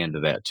coaching into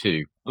that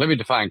too. Let me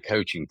define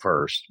coaching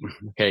first.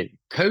 Okay.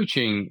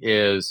 Coaching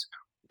is,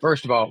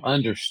 first of all,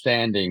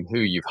 understanding who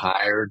you've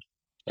hired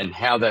and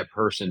how that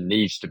person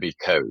needs to be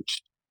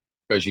coached,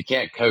 because you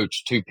can't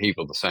coach 2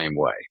 people the same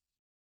way.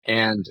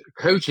 And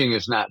coaching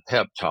is not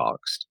pep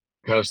talks,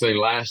 because they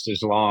last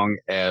as long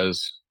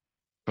as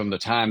from the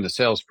time the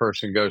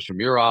salesperson goes from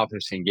your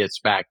office and gets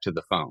back to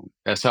the phone.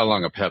 That's how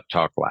long a pep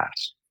talk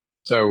lasts.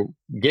 So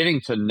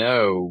getting to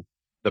know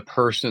the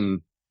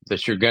person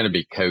that you're going to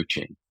be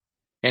coaching,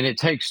 and it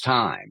takes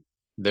time.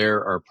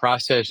 There are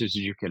processes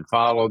that you can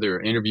follow. There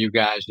are interview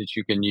guides that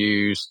you can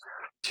use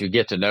to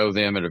get to know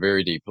them at a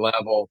very deep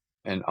level,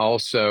 and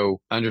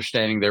also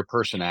understanding their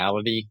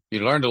personality.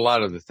 You learned a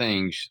lot of the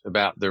things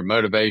about their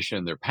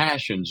motivation, their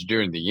passions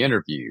during the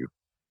interview.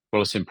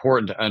 Well, it's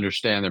important to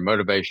understand their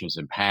motivations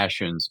and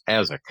passions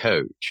as a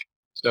coach.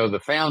 So the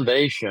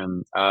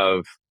foundation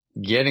of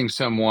getting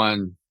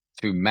someone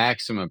to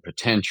maximum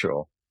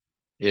potential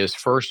is,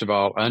 first of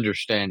all,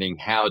 understanding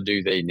how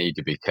do they need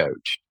to be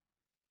coached.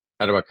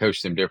 How do I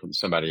coach them different than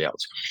somebody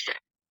else?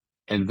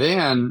 And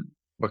then,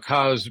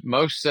 because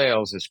most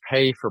sales is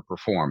pay for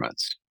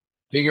performance,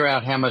 figure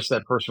out how much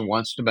that person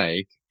wants to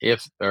make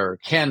or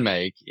can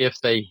make if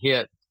they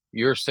hit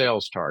your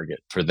sales target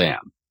for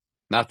them,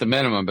 not the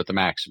minimum, but the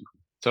maximum.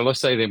 So let's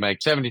say they make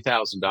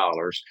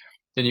 $70,000.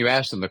 Then you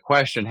ask them the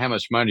question, how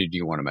much money do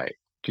you want to make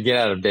to get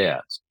out of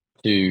debt,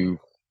 to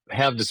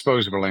have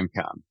disposable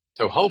income?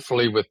 So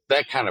hopefully with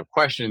that kind of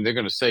question, they're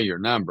going to say your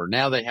number.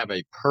 Now they have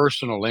a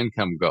personal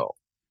income goal.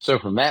 So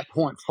from that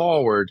point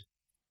forward,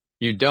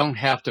 you don't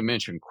have to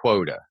mention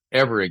quota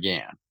ever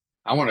again.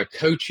 I want to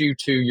coach you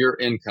to your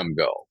income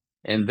goal.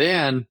 And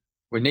then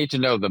we need to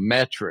know the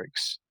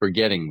metrics for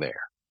getting there.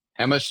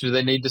 How much do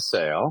they need to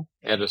sell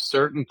at a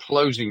certain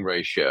closing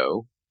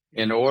ratio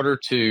in order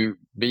to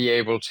be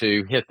able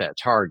to hit that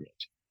target?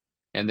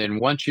 And then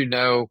once you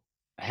know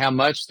how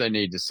much they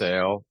need to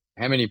sell,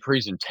 how many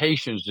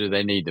presentations do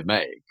they need to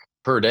make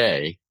per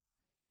day?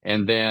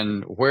 And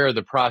then where are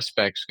the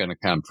prospects going to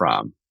come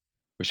from?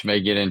 Which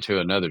may get into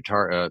another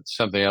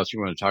something else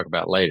you want to talk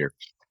about later.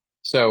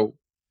 So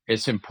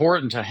it's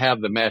important to have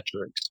the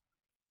metrics.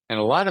 And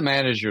a lot of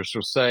managers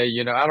will say,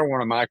 I don't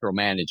want to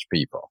micromanage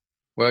people.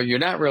 Well, you're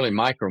not really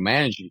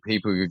micromanaging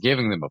people. You're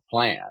giving them a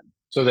plan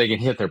so they can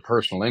hit their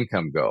personal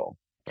income goal.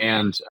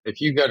 And if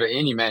you go to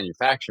any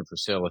manufacturing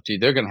facility,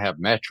 they're going to have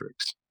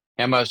metrics.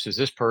 How much does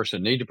this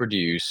person need to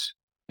produce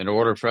in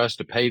order for us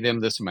to pay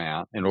them this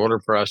amount, in order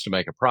for us to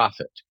make a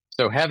profit?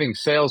 So having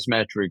sales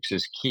metrics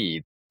is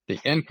key. The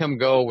income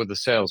goal with the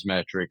sales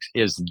metrics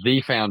is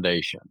the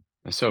foundation.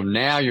 And so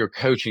now you're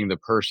coaching the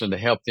person to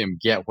help them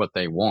get what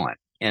they want.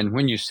 And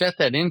when you set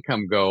that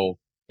income goal,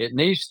 it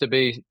needs to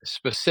be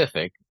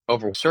specific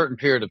over a certain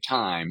period of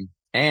time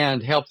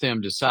and help them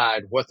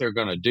decide what they're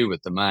going to do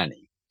with the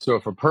money. So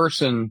if a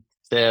person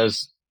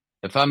says,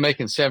 if I'm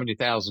making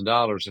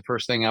 $70,000, the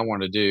first thing I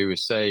want to do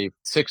is save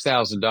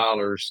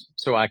 $6,000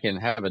 so I can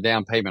have a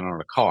down payment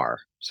on a car.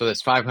 So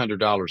that's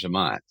 $500 a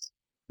month.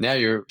 Now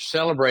you're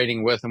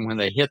celebrating with them when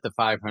they hit the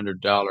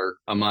 $500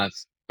 a month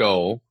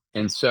goal.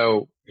 And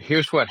so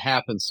here's what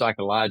happens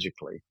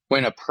psychologically.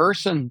 When a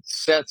person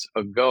sets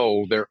a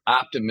goal, their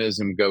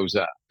optimism goes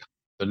up.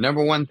 The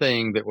number one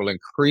thing that will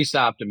increase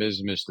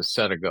optimism is to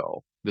set a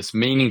goal that's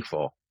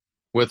meaningful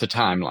with a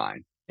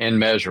timeline and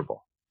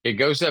measurable. It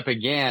goes up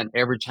again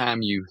every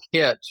time you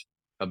hit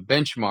a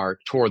benchmark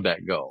toward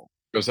that goal,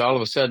 because all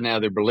of a sudden now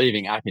they're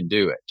believing I can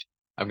do it.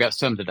 I've got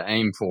something to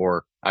aim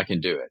for. I can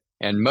do it.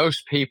 And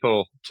most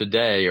people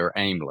today are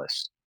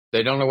aimless.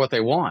 They don't know what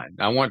they want.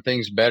 I want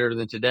things better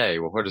than today.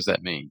 Well, what does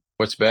that mean?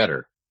 What's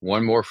better?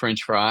 One more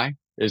French fry?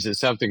 Is it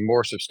something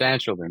more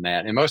substantial than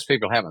that? And most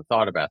people haven't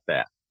thought about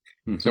that.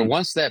 Mm-hmm. So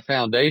once that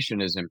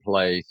foundation is in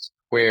place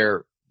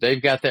where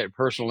they've got that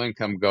personal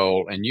income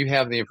goal and you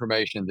have the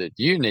information that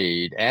you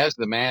need as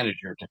the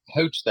manager to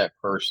coach that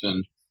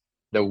person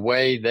the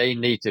way they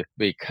need to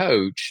be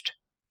coached,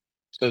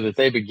 so that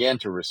they begin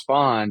to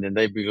respond and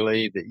they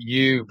believe that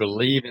you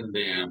believe in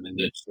them and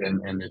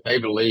that they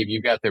believe you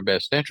got their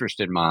best interest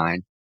in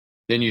mind,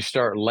 then you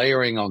start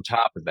layering on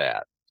top of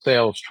that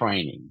sales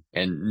training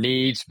and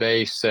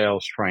needs-based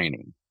sales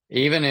training.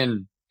 Even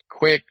in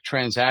quick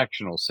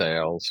transactional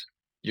sales,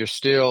 you're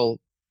still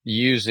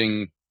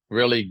using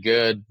really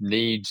good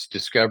needs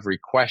discovery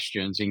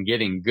questions and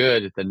getting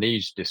good at the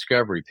needs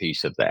discovery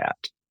piece of that.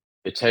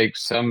 It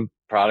takes some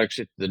products,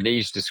 the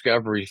needs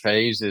discovery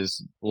phase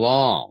is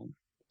long.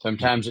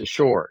 Sometimes it's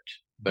short,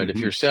 but if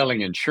you're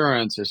selling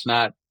insurance, it's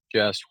not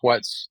just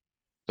what's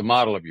the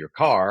model of your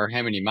car,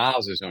 how many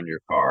miles is on your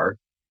car,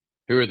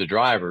 who are the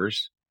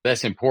drivers.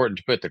 That's important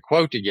to put the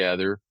quote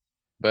together.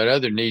 But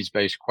other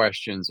needs-based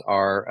questions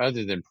are,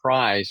 other than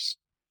price,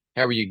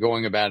 how are you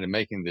going about in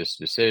making this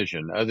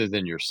decision? Other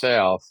than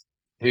yourself,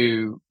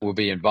 who will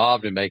be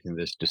involved in making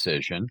this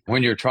decision?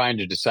 When you're trying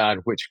to decide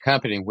which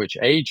company, which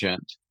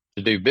agent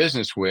to do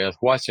business with,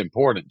 what's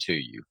important to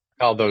you?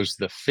 Call those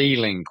the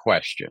feeling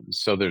questions.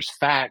 So there's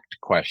fact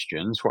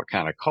questions, what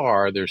kind of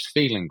car, there's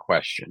feeling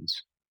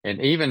questions. And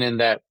even in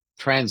that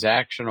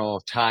transactional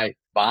type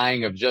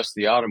buying of just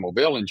the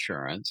automobile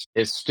insurance,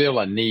 it's still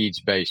a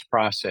needs-based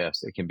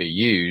process that can be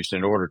used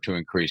in order to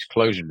increase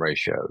closing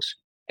ratios.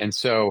 And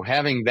so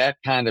having that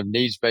kind of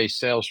needs-based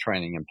sales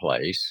training in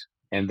place,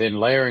 and then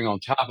layering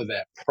on top of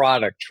that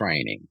product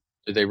training,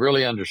 do they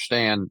really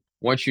understand,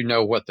 once you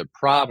know what the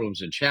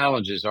problems and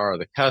challenges are of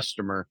the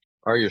customer,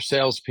 are your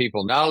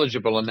salespeople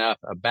knowledgeable enough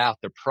about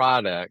the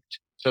product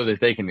so that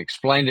they can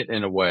explain it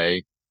in a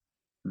way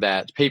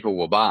that people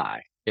will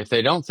buy? If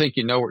they don't think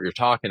you know what you're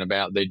talking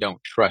about, they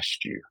don't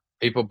trust you.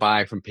 People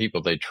buy from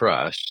people they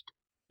trust.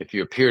 If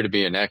you appear to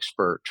be an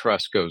expert,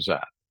 trust goes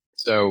up.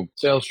 So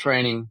sales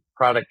training,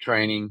 product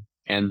training,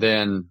 and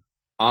then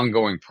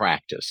ongoing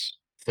practice.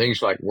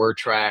 Things like word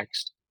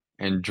tracks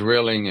and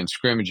drilling and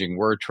scrimmaging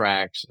word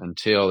tracks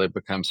until it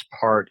becomes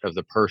part of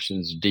the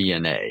person's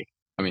DNA.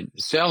 I mean,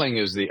 selling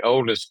is the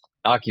oldest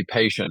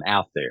occupation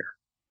out there.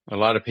 A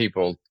lot of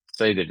people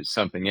say that it's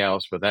something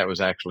else, but that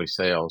was actually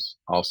sales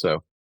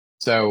also.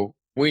 So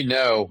we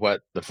know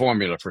what the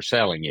formula for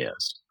selling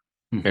is.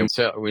 Mhm. And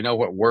so we know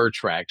what word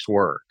tracks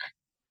work.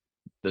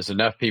 There's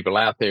enough people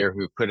out there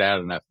who put out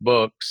enough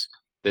books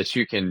that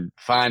you can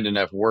find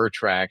enough word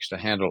tracks to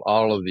handle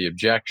all of the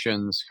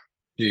objections,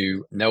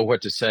 to know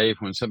what to say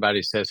when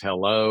somebody says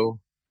hello,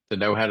 to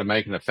know how to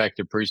make an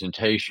effective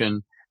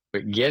presentation.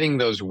 But getting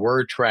those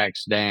word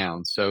tracks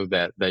down so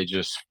that they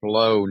just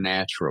flow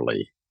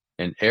naturally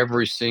in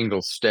every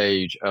single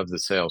stage of the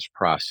sales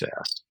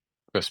process.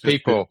 Because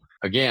people,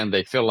 again,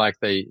 they feel like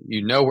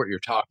you know what you're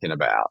talking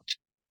about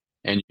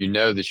and you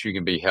know that you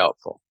can be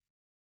helpful.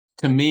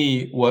 To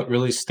me, what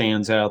really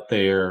stands out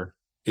there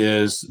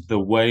is the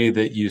way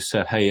that you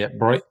said, hey,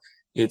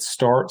 it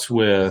starts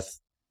with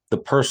the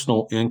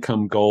personal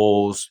income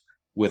goals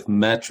with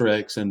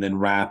metrics and then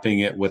wrapping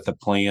it with a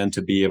plan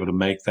to be able to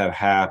make that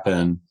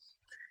happen.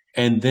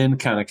 And then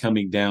kind of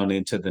coming down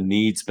into the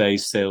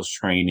needs-based sales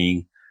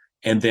training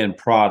and then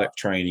product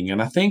training.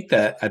 And I think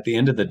that at the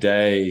end of the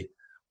day,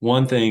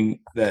 one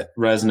thing that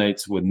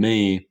resonates with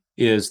me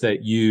is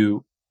that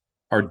you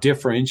are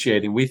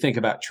differentiating. We think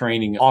about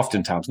training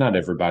oftentimes, not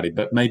everybody,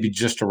 but maybe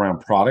just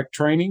around product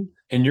training.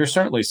 And you're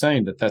certainly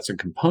saying that that's a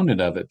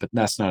component of it, but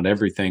that's not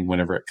everything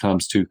whenever it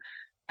comes to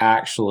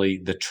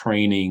actually the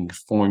training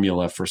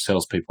formula for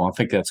salespeople. I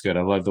think that's good.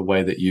 I love the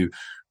way that you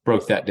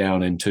broke that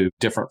down into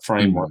different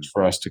frameworks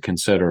for us to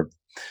consider.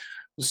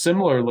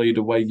 Similarly,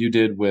 the way you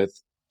did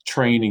with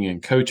training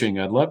and coaching,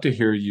 I'd love to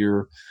hear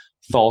your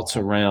thoughts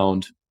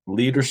around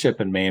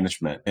leadership and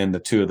management and the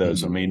two of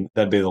those. I mean,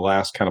 that'd be the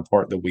last kind of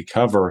part that we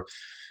cover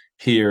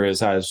here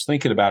as I was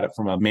thinking about it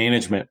from a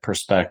management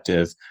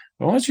perspective.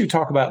 But why don't you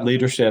talk about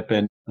leadership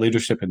and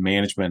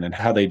management and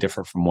how they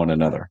differ from one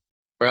another?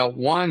 Well,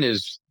 one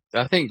is,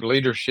 I think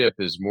leadership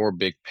is more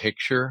big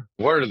picture.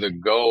 What are the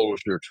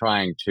goals you're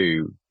trying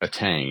to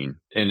attain?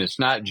 And it's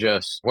not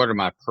just what are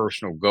my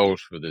personal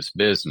goals for this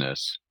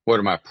business? What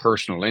are my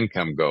personal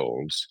income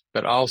goals?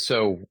 But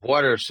also,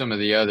 what are some of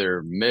the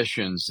other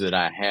missions that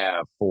I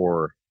have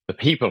for the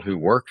people who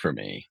work for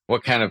me?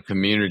 What kind of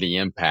community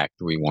impact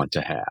do we want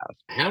to have?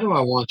 How do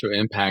I want to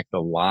impact the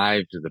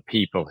lives of the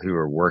people who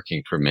are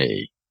working for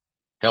me?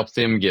 Help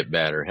them get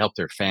better, help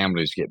their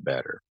families get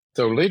better.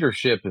 So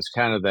leadership is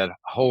kind of that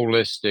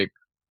holistic,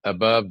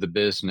 above the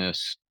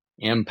business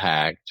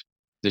impact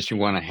that you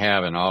want to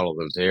have in all of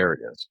those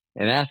areas.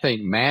 And I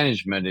think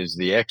management is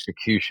the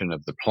execution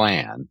of the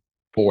plan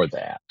for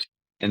that.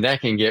 And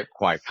that can get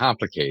quite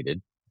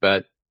complicated.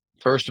 But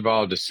first of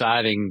all,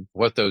 deciding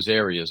what those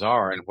areas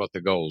are and what the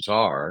goals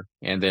are,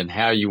 and then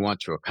how you want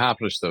to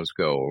accomplish those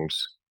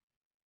goals,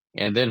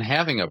 and then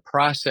having a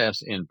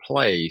process in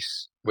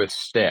place with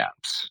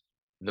steps.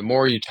 The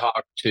more you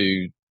talk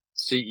to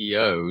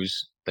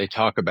CEOs, they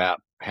talk about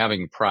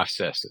having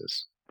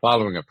processes,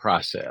 following a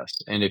process.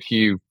 And if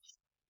you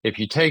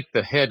take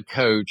the head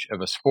coach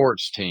of a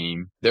sports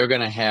team, they're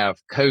going to have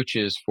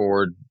coaches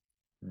for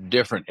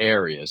different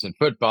areas. In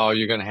football,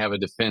 you're going to have a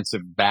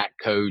defensive back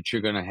coach,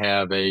 you're going to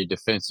have a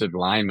defensive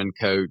lineman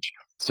coach,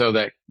 so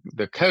that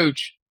the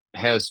coach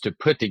has to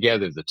put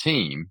together the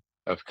team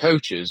of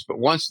coaches. But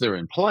once they're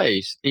in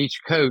place, each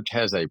coach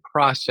has a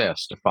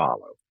process to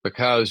follow.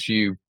 Because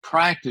you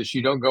practice,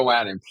 you don't go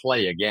out and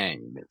play a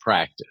game in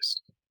practice.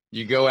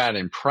 You go out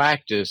and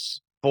practice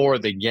for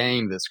the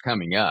game that's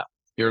coming up.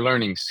 You're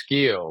learning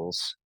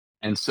skills.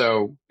 And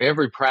so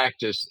every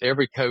practice,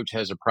 every coach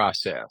has a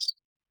process.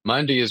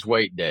 Monday is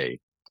weight day.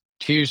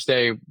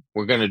 Tuesday,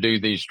 we're going to do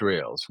these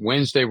drills.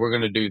 Wednesday, we're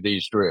going to do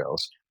these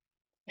drills.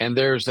 And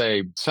there's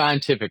a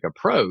scientific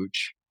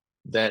approach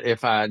that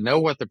if I know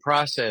what the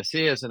process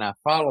is and I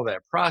follow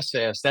that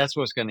process, that's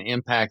what's going to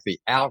impact the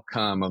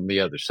outcome on the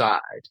other side.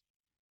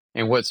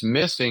 And what's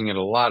missing in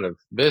a lot of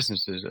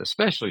businesses,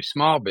 especially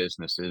small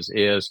businesses,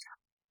 is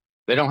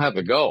they don't have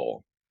the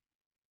goal,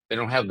 they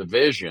don't have the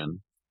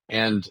vision,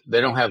 and they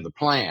don't have the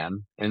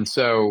plan. And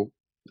so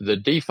the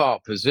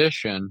default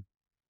position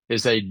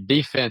is a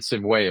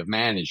defensive way of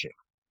managing.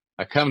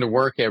 I come to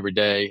work every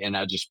day and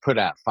I just put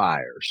out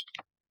fires.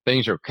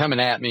 Things are coming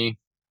at me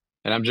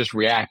and I'm just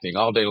reacting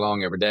all day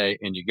long every day.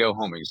 And you go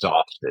home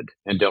exhausted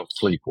and don't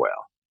sleep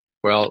well.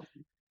 Well,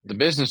 the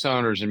business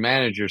owners and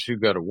managers who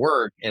go to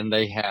work and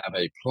they have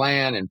a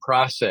plan and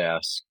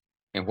process.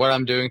 And what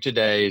I'm doing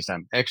today is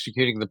I'm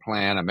executing the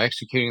plan, I'm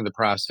executing the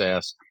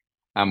process.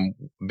 I'm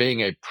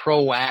being a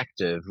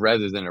proactive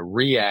rather than a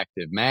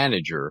reactive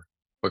manager,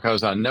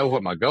 because I know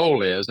what my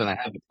goal is and I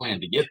have a plan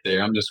to get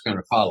there. I'm just going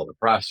to follow the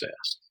process.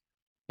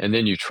 And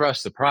then you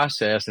trust the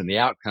process and the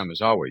outcome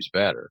is always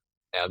better.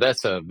 Now,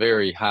 that's a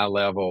very high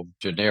level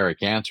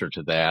generic answer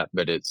to that,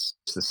 but it's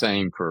the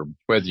same for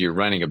whether you're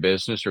running a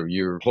business or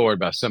you're employed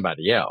by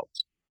somebody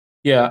else.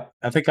 Yeah,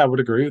 I think I would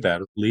agree with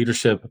that.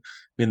 Leadership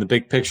in the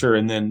big picture,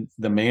 and then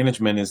the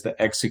management is the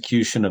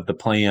execution of the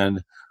plan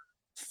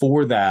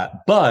for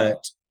that.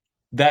 But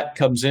that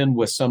comes in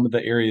with some of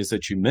the areas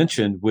that you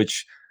mentioned,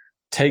 which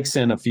takes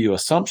in a few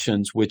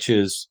assumptions, which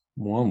is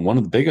one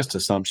of the biggest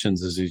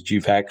assumptions is that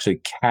you've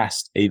actually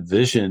cast a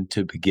vision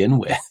to begin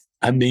with.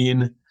 I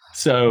mean,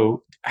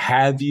 so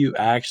have you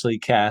actually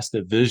cast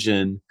a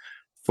vision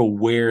for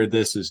where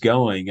this is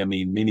going? I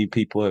mean, many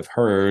people have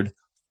heard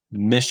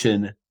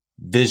mission,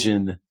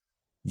 vision,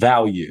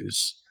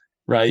 values,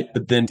 right?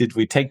 But then did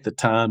we take the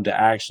time to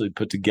actually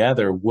put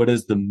together what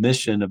is the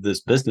mission of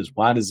this business?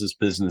 Why does this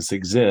business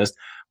exist?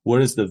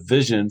 What is the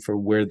vision for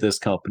where this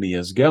company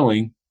is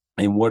going?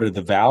 And what are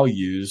the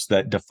values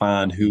that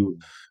define who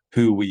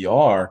we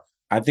are?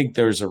 I think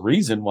there's a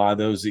reason why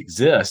those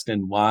exist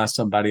and why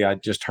somebody I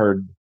just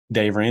heard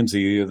Dave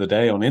Ramsey the other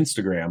day on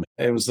Instagram.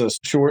 It was a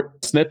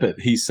short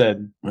snippet. He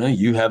said, well,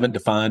 you haven't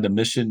defined the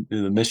mission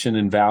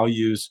and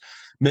values,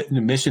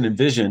 mission and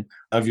vision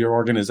of your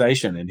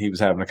organization. And he was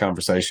having a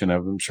conversation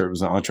of, I'm sure it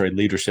was an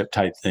EntreLeadership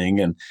type thing.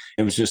 And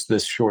it was just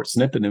this short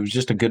snippet. And it was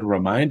just a good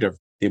reminder of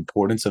the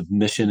importance of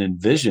mission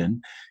and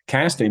vision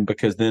casting,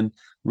 because then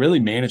really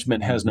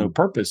management has no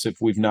purpose if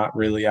we've not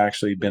really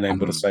actually been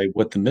able to say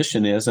what the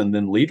mission is. And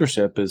then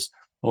leadership is,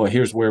 well,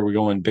 here's where we're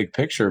going, big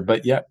picture.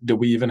 But yet, do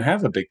we even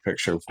have a big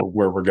picture for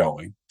where we're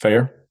going?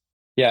 Fair?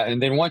 Yeah.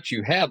 And then once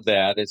you have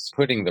that, it's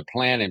putting the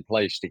plan in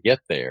place to get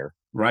there.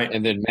 Right.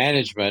 And then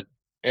management,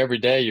 every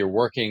day you're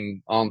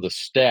working on the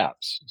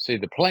steps. See,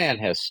 the plan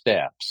has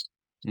steps.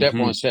 Step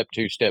 1, step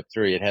 2, step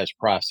 3, it has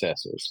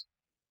processes.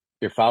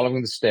 You're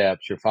following the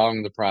steps, you're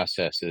following the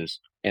processes,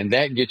 and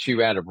that gets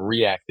you out of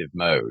reactive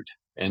mode.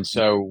 And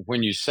so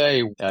when you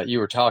say, you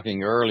were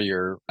talking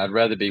earlier, I'd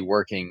rather be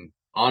working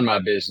on my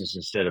business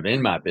instead of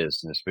in my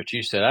business, but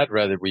you said, I'd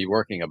rather be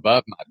working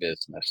above my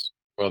business.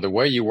 Well, the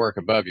way you work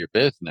above your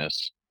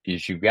business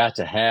is you've got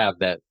to have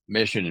that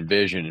mission and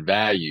vision and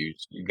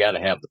values. You've got to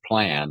have the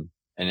plan.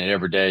 And then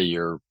every day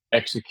you're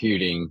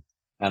executing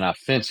an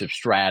offensive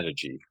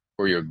strategy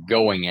where you're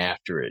going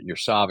after it. You're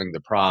solving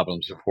the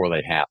problems before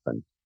they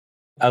happen.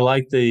 I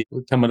like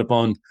coming up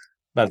on,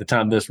 by the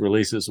time this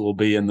releases, we'll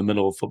be in the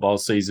middle of football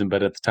season.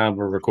 But at the time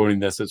we're recording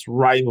this, it's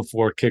right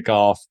before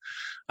kickoff.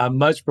 I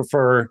much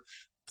prefer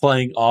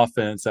playing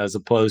offense as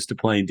opposed to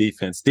playing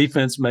defense.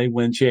 Defense may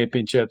win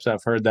championships.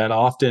 I've heard that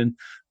often,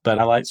 but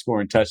I like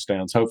scoring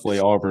touchdowns. Hopefully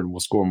Auburn will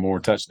score more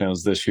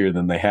touchdowns this year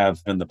than they have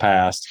in the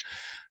past.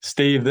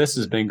 Steve, this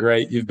has been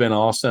great. You've been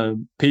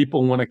awesome.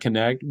 People want to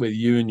connect with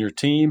you and your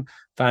team,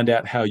 find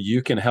out how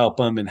you can help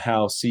them and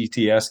how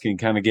CTS can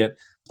kind of get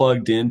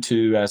plugged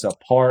into as a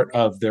part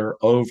of their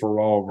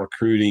overall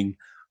recruiting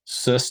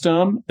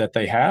system that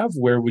they have.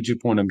 Where would you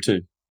point them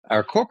to?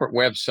 Our corporate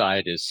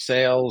website is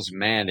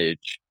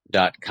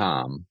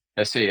salesmanage.com,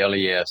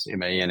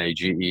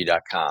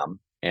 SALESMANAGE.com.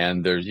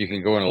 And you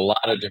can go in a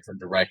lot of different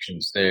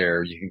directions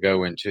there. You can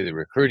go into the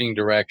recruiting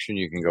direction.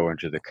 You can go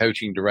into the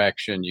coaching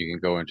direction. You can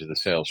go into the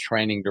sales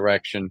training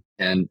direction.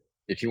 And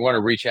if you want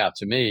to reach out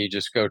to me,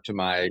 just go to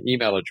my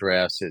email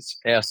address. It's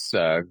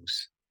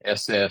Suggs,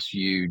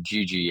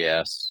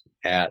 SSUGGS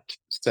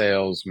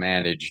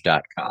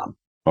 @salesmanage.com.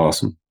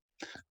 Awesome.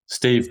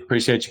 Steve,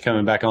 appreciate you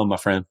coming back on, my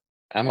friend.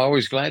 I'm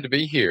always glad to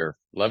be here.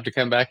 Love to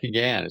come back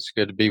again. It's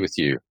good to be with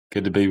you.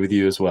 Good to be with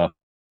you as well.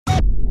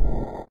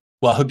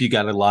 Well, I hope you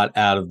got a lot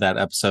out of that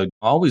episode.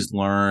 I always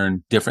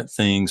learn different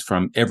things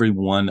from every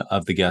one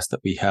of the guests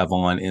that we have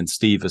on, and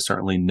Steve is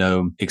certainly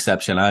no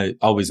exception. I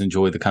always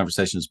enjoy the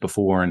conversations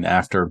before and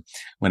after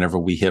whenever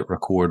we hit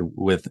record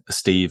with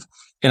Steve.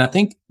 And I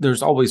think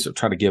there's always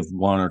try to give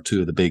one or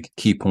two of the big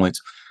key points.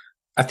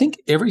 I think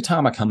every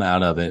time I come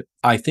out of it,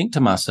 I think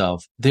to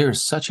myself,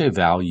 there's such a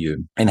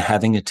value in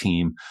having a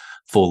team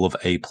full of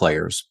A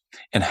players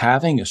and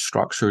having a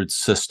structured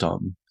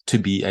system to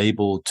be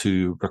able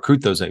to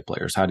recruit those A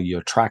players. How do you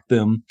attract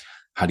them?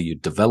 How do you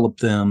develop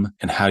them?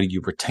 And how do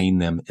you retain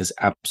them is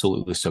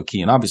absolutely so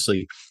key. And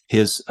obviously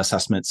his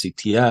assessment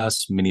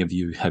CTS, many of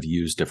you have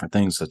used different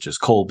things such as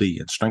Colby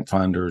and Strength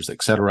Finders,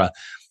 et cetera,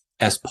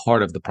 as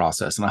part of the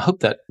process. And I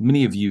hope that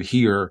many of you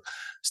hear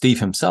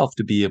Steve himself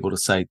to be able to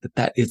say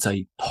that it's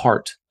a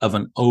part of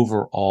an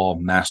overall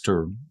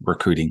master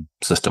recruiting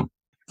system.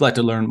 If you'd like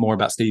to learn more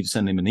about Steve,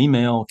 send him an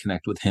email,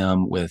 connect with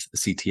him with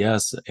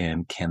CTS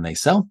and Can They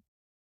Sell?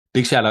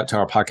 Big shout out to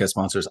our podcast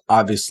sponsors,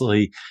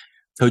 obviously,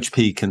 Coach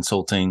P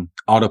Consulting,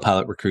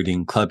 Autopilot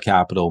Recruiting, Club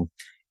Capital,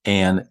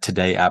 and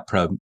Today App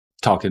Pro.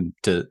 Talking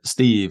to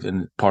Steve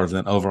and part of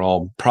that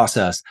overall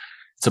process,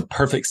 it's a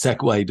perfect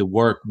segue to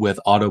work with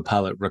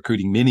Autopilot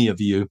Recruiting. Many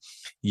of you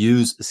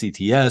use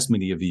CTS,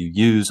 many of you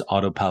use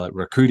Autopilot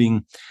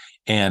Recruiting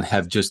and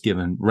have just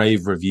given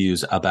rave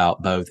reviews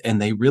about both. And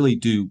they really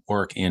do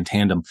work in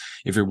tandem.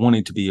 If you're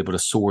wanting to be able to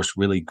source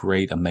really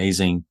great,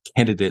 amazing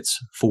candidates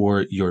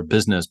for your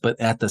business,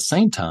 but at the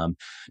same time,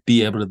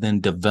 be able to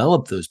then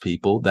develop those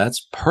people,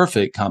 that's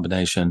perfect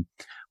combination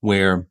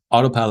where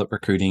Autopilot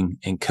Recruiting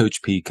and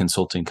Coach P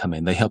Consulting come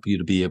in. They help you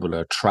to be able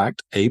to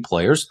attract A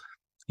players,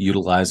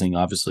 utilizing,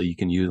 obviously, you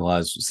can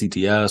utilize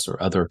CTS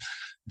or other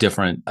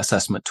different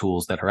assessment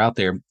tools that are out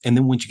there. And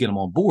then once you get them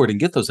on board and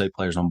get those A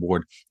players on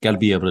board, you got to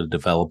be able to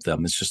develop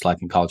them. It's just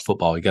like in college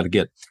football. You got to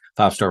get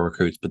 5-star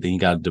recruits, but then you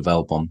got to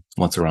develop them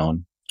once they're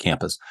on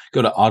campus.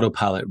 Go to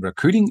Autopilot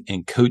Recruiting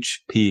and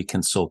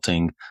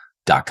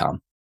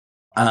CoachPconsulting.com.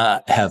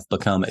 I have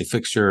become a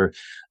fixture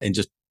and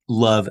just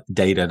love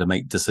data to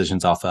make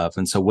decisions off of.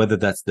 And so whether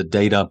that's the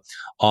data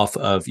off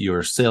of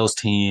your sales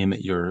team,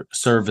 your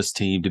service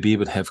team, to be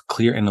able to have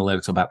clear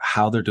analytics about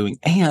how they're doing,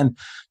 and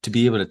to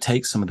be able to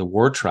take some of the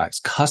word tracks,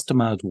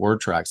 customized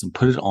word tracks, and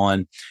put it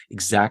on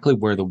exactly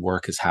where the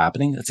work is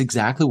happening. That's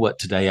exactly what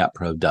Today App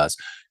Pro does.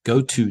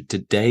 Go to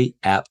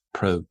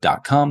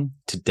todayappro.com,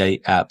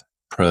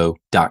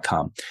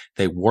 todayappro.com.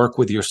 They work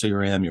with your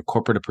CRM, your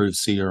corporate approved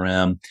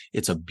CRM.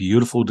 It's a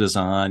beautiful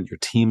design. Your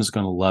team is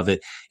going to love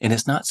it. And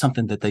it's not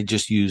something that they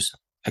just use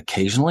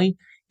occasionally.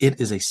 It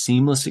is a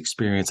seamless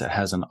experience that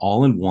has an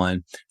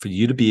all-in-one for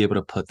you to be able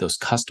to put those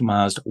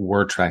customized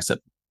word tracks that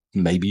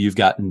maybe you've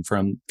gotten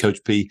from Coach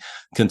P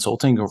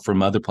Consulting or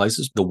from other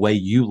places, the way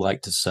you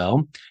like to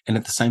sell. And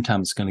at the same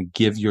time, it's going to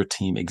give your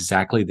team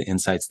exactly the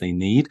insights they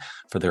need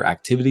for their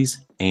activities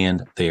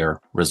and their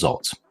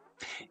results.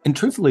 And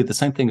truthfully, the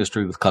same thing is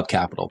true with Club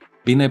Capital.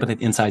 Being able to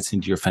have insights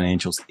into your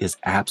financials is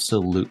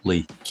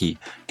absolutely key.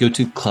 Go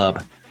to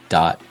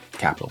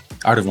club.capital.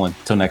 All right, everyone.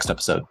 Till next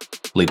episode,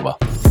 lead well.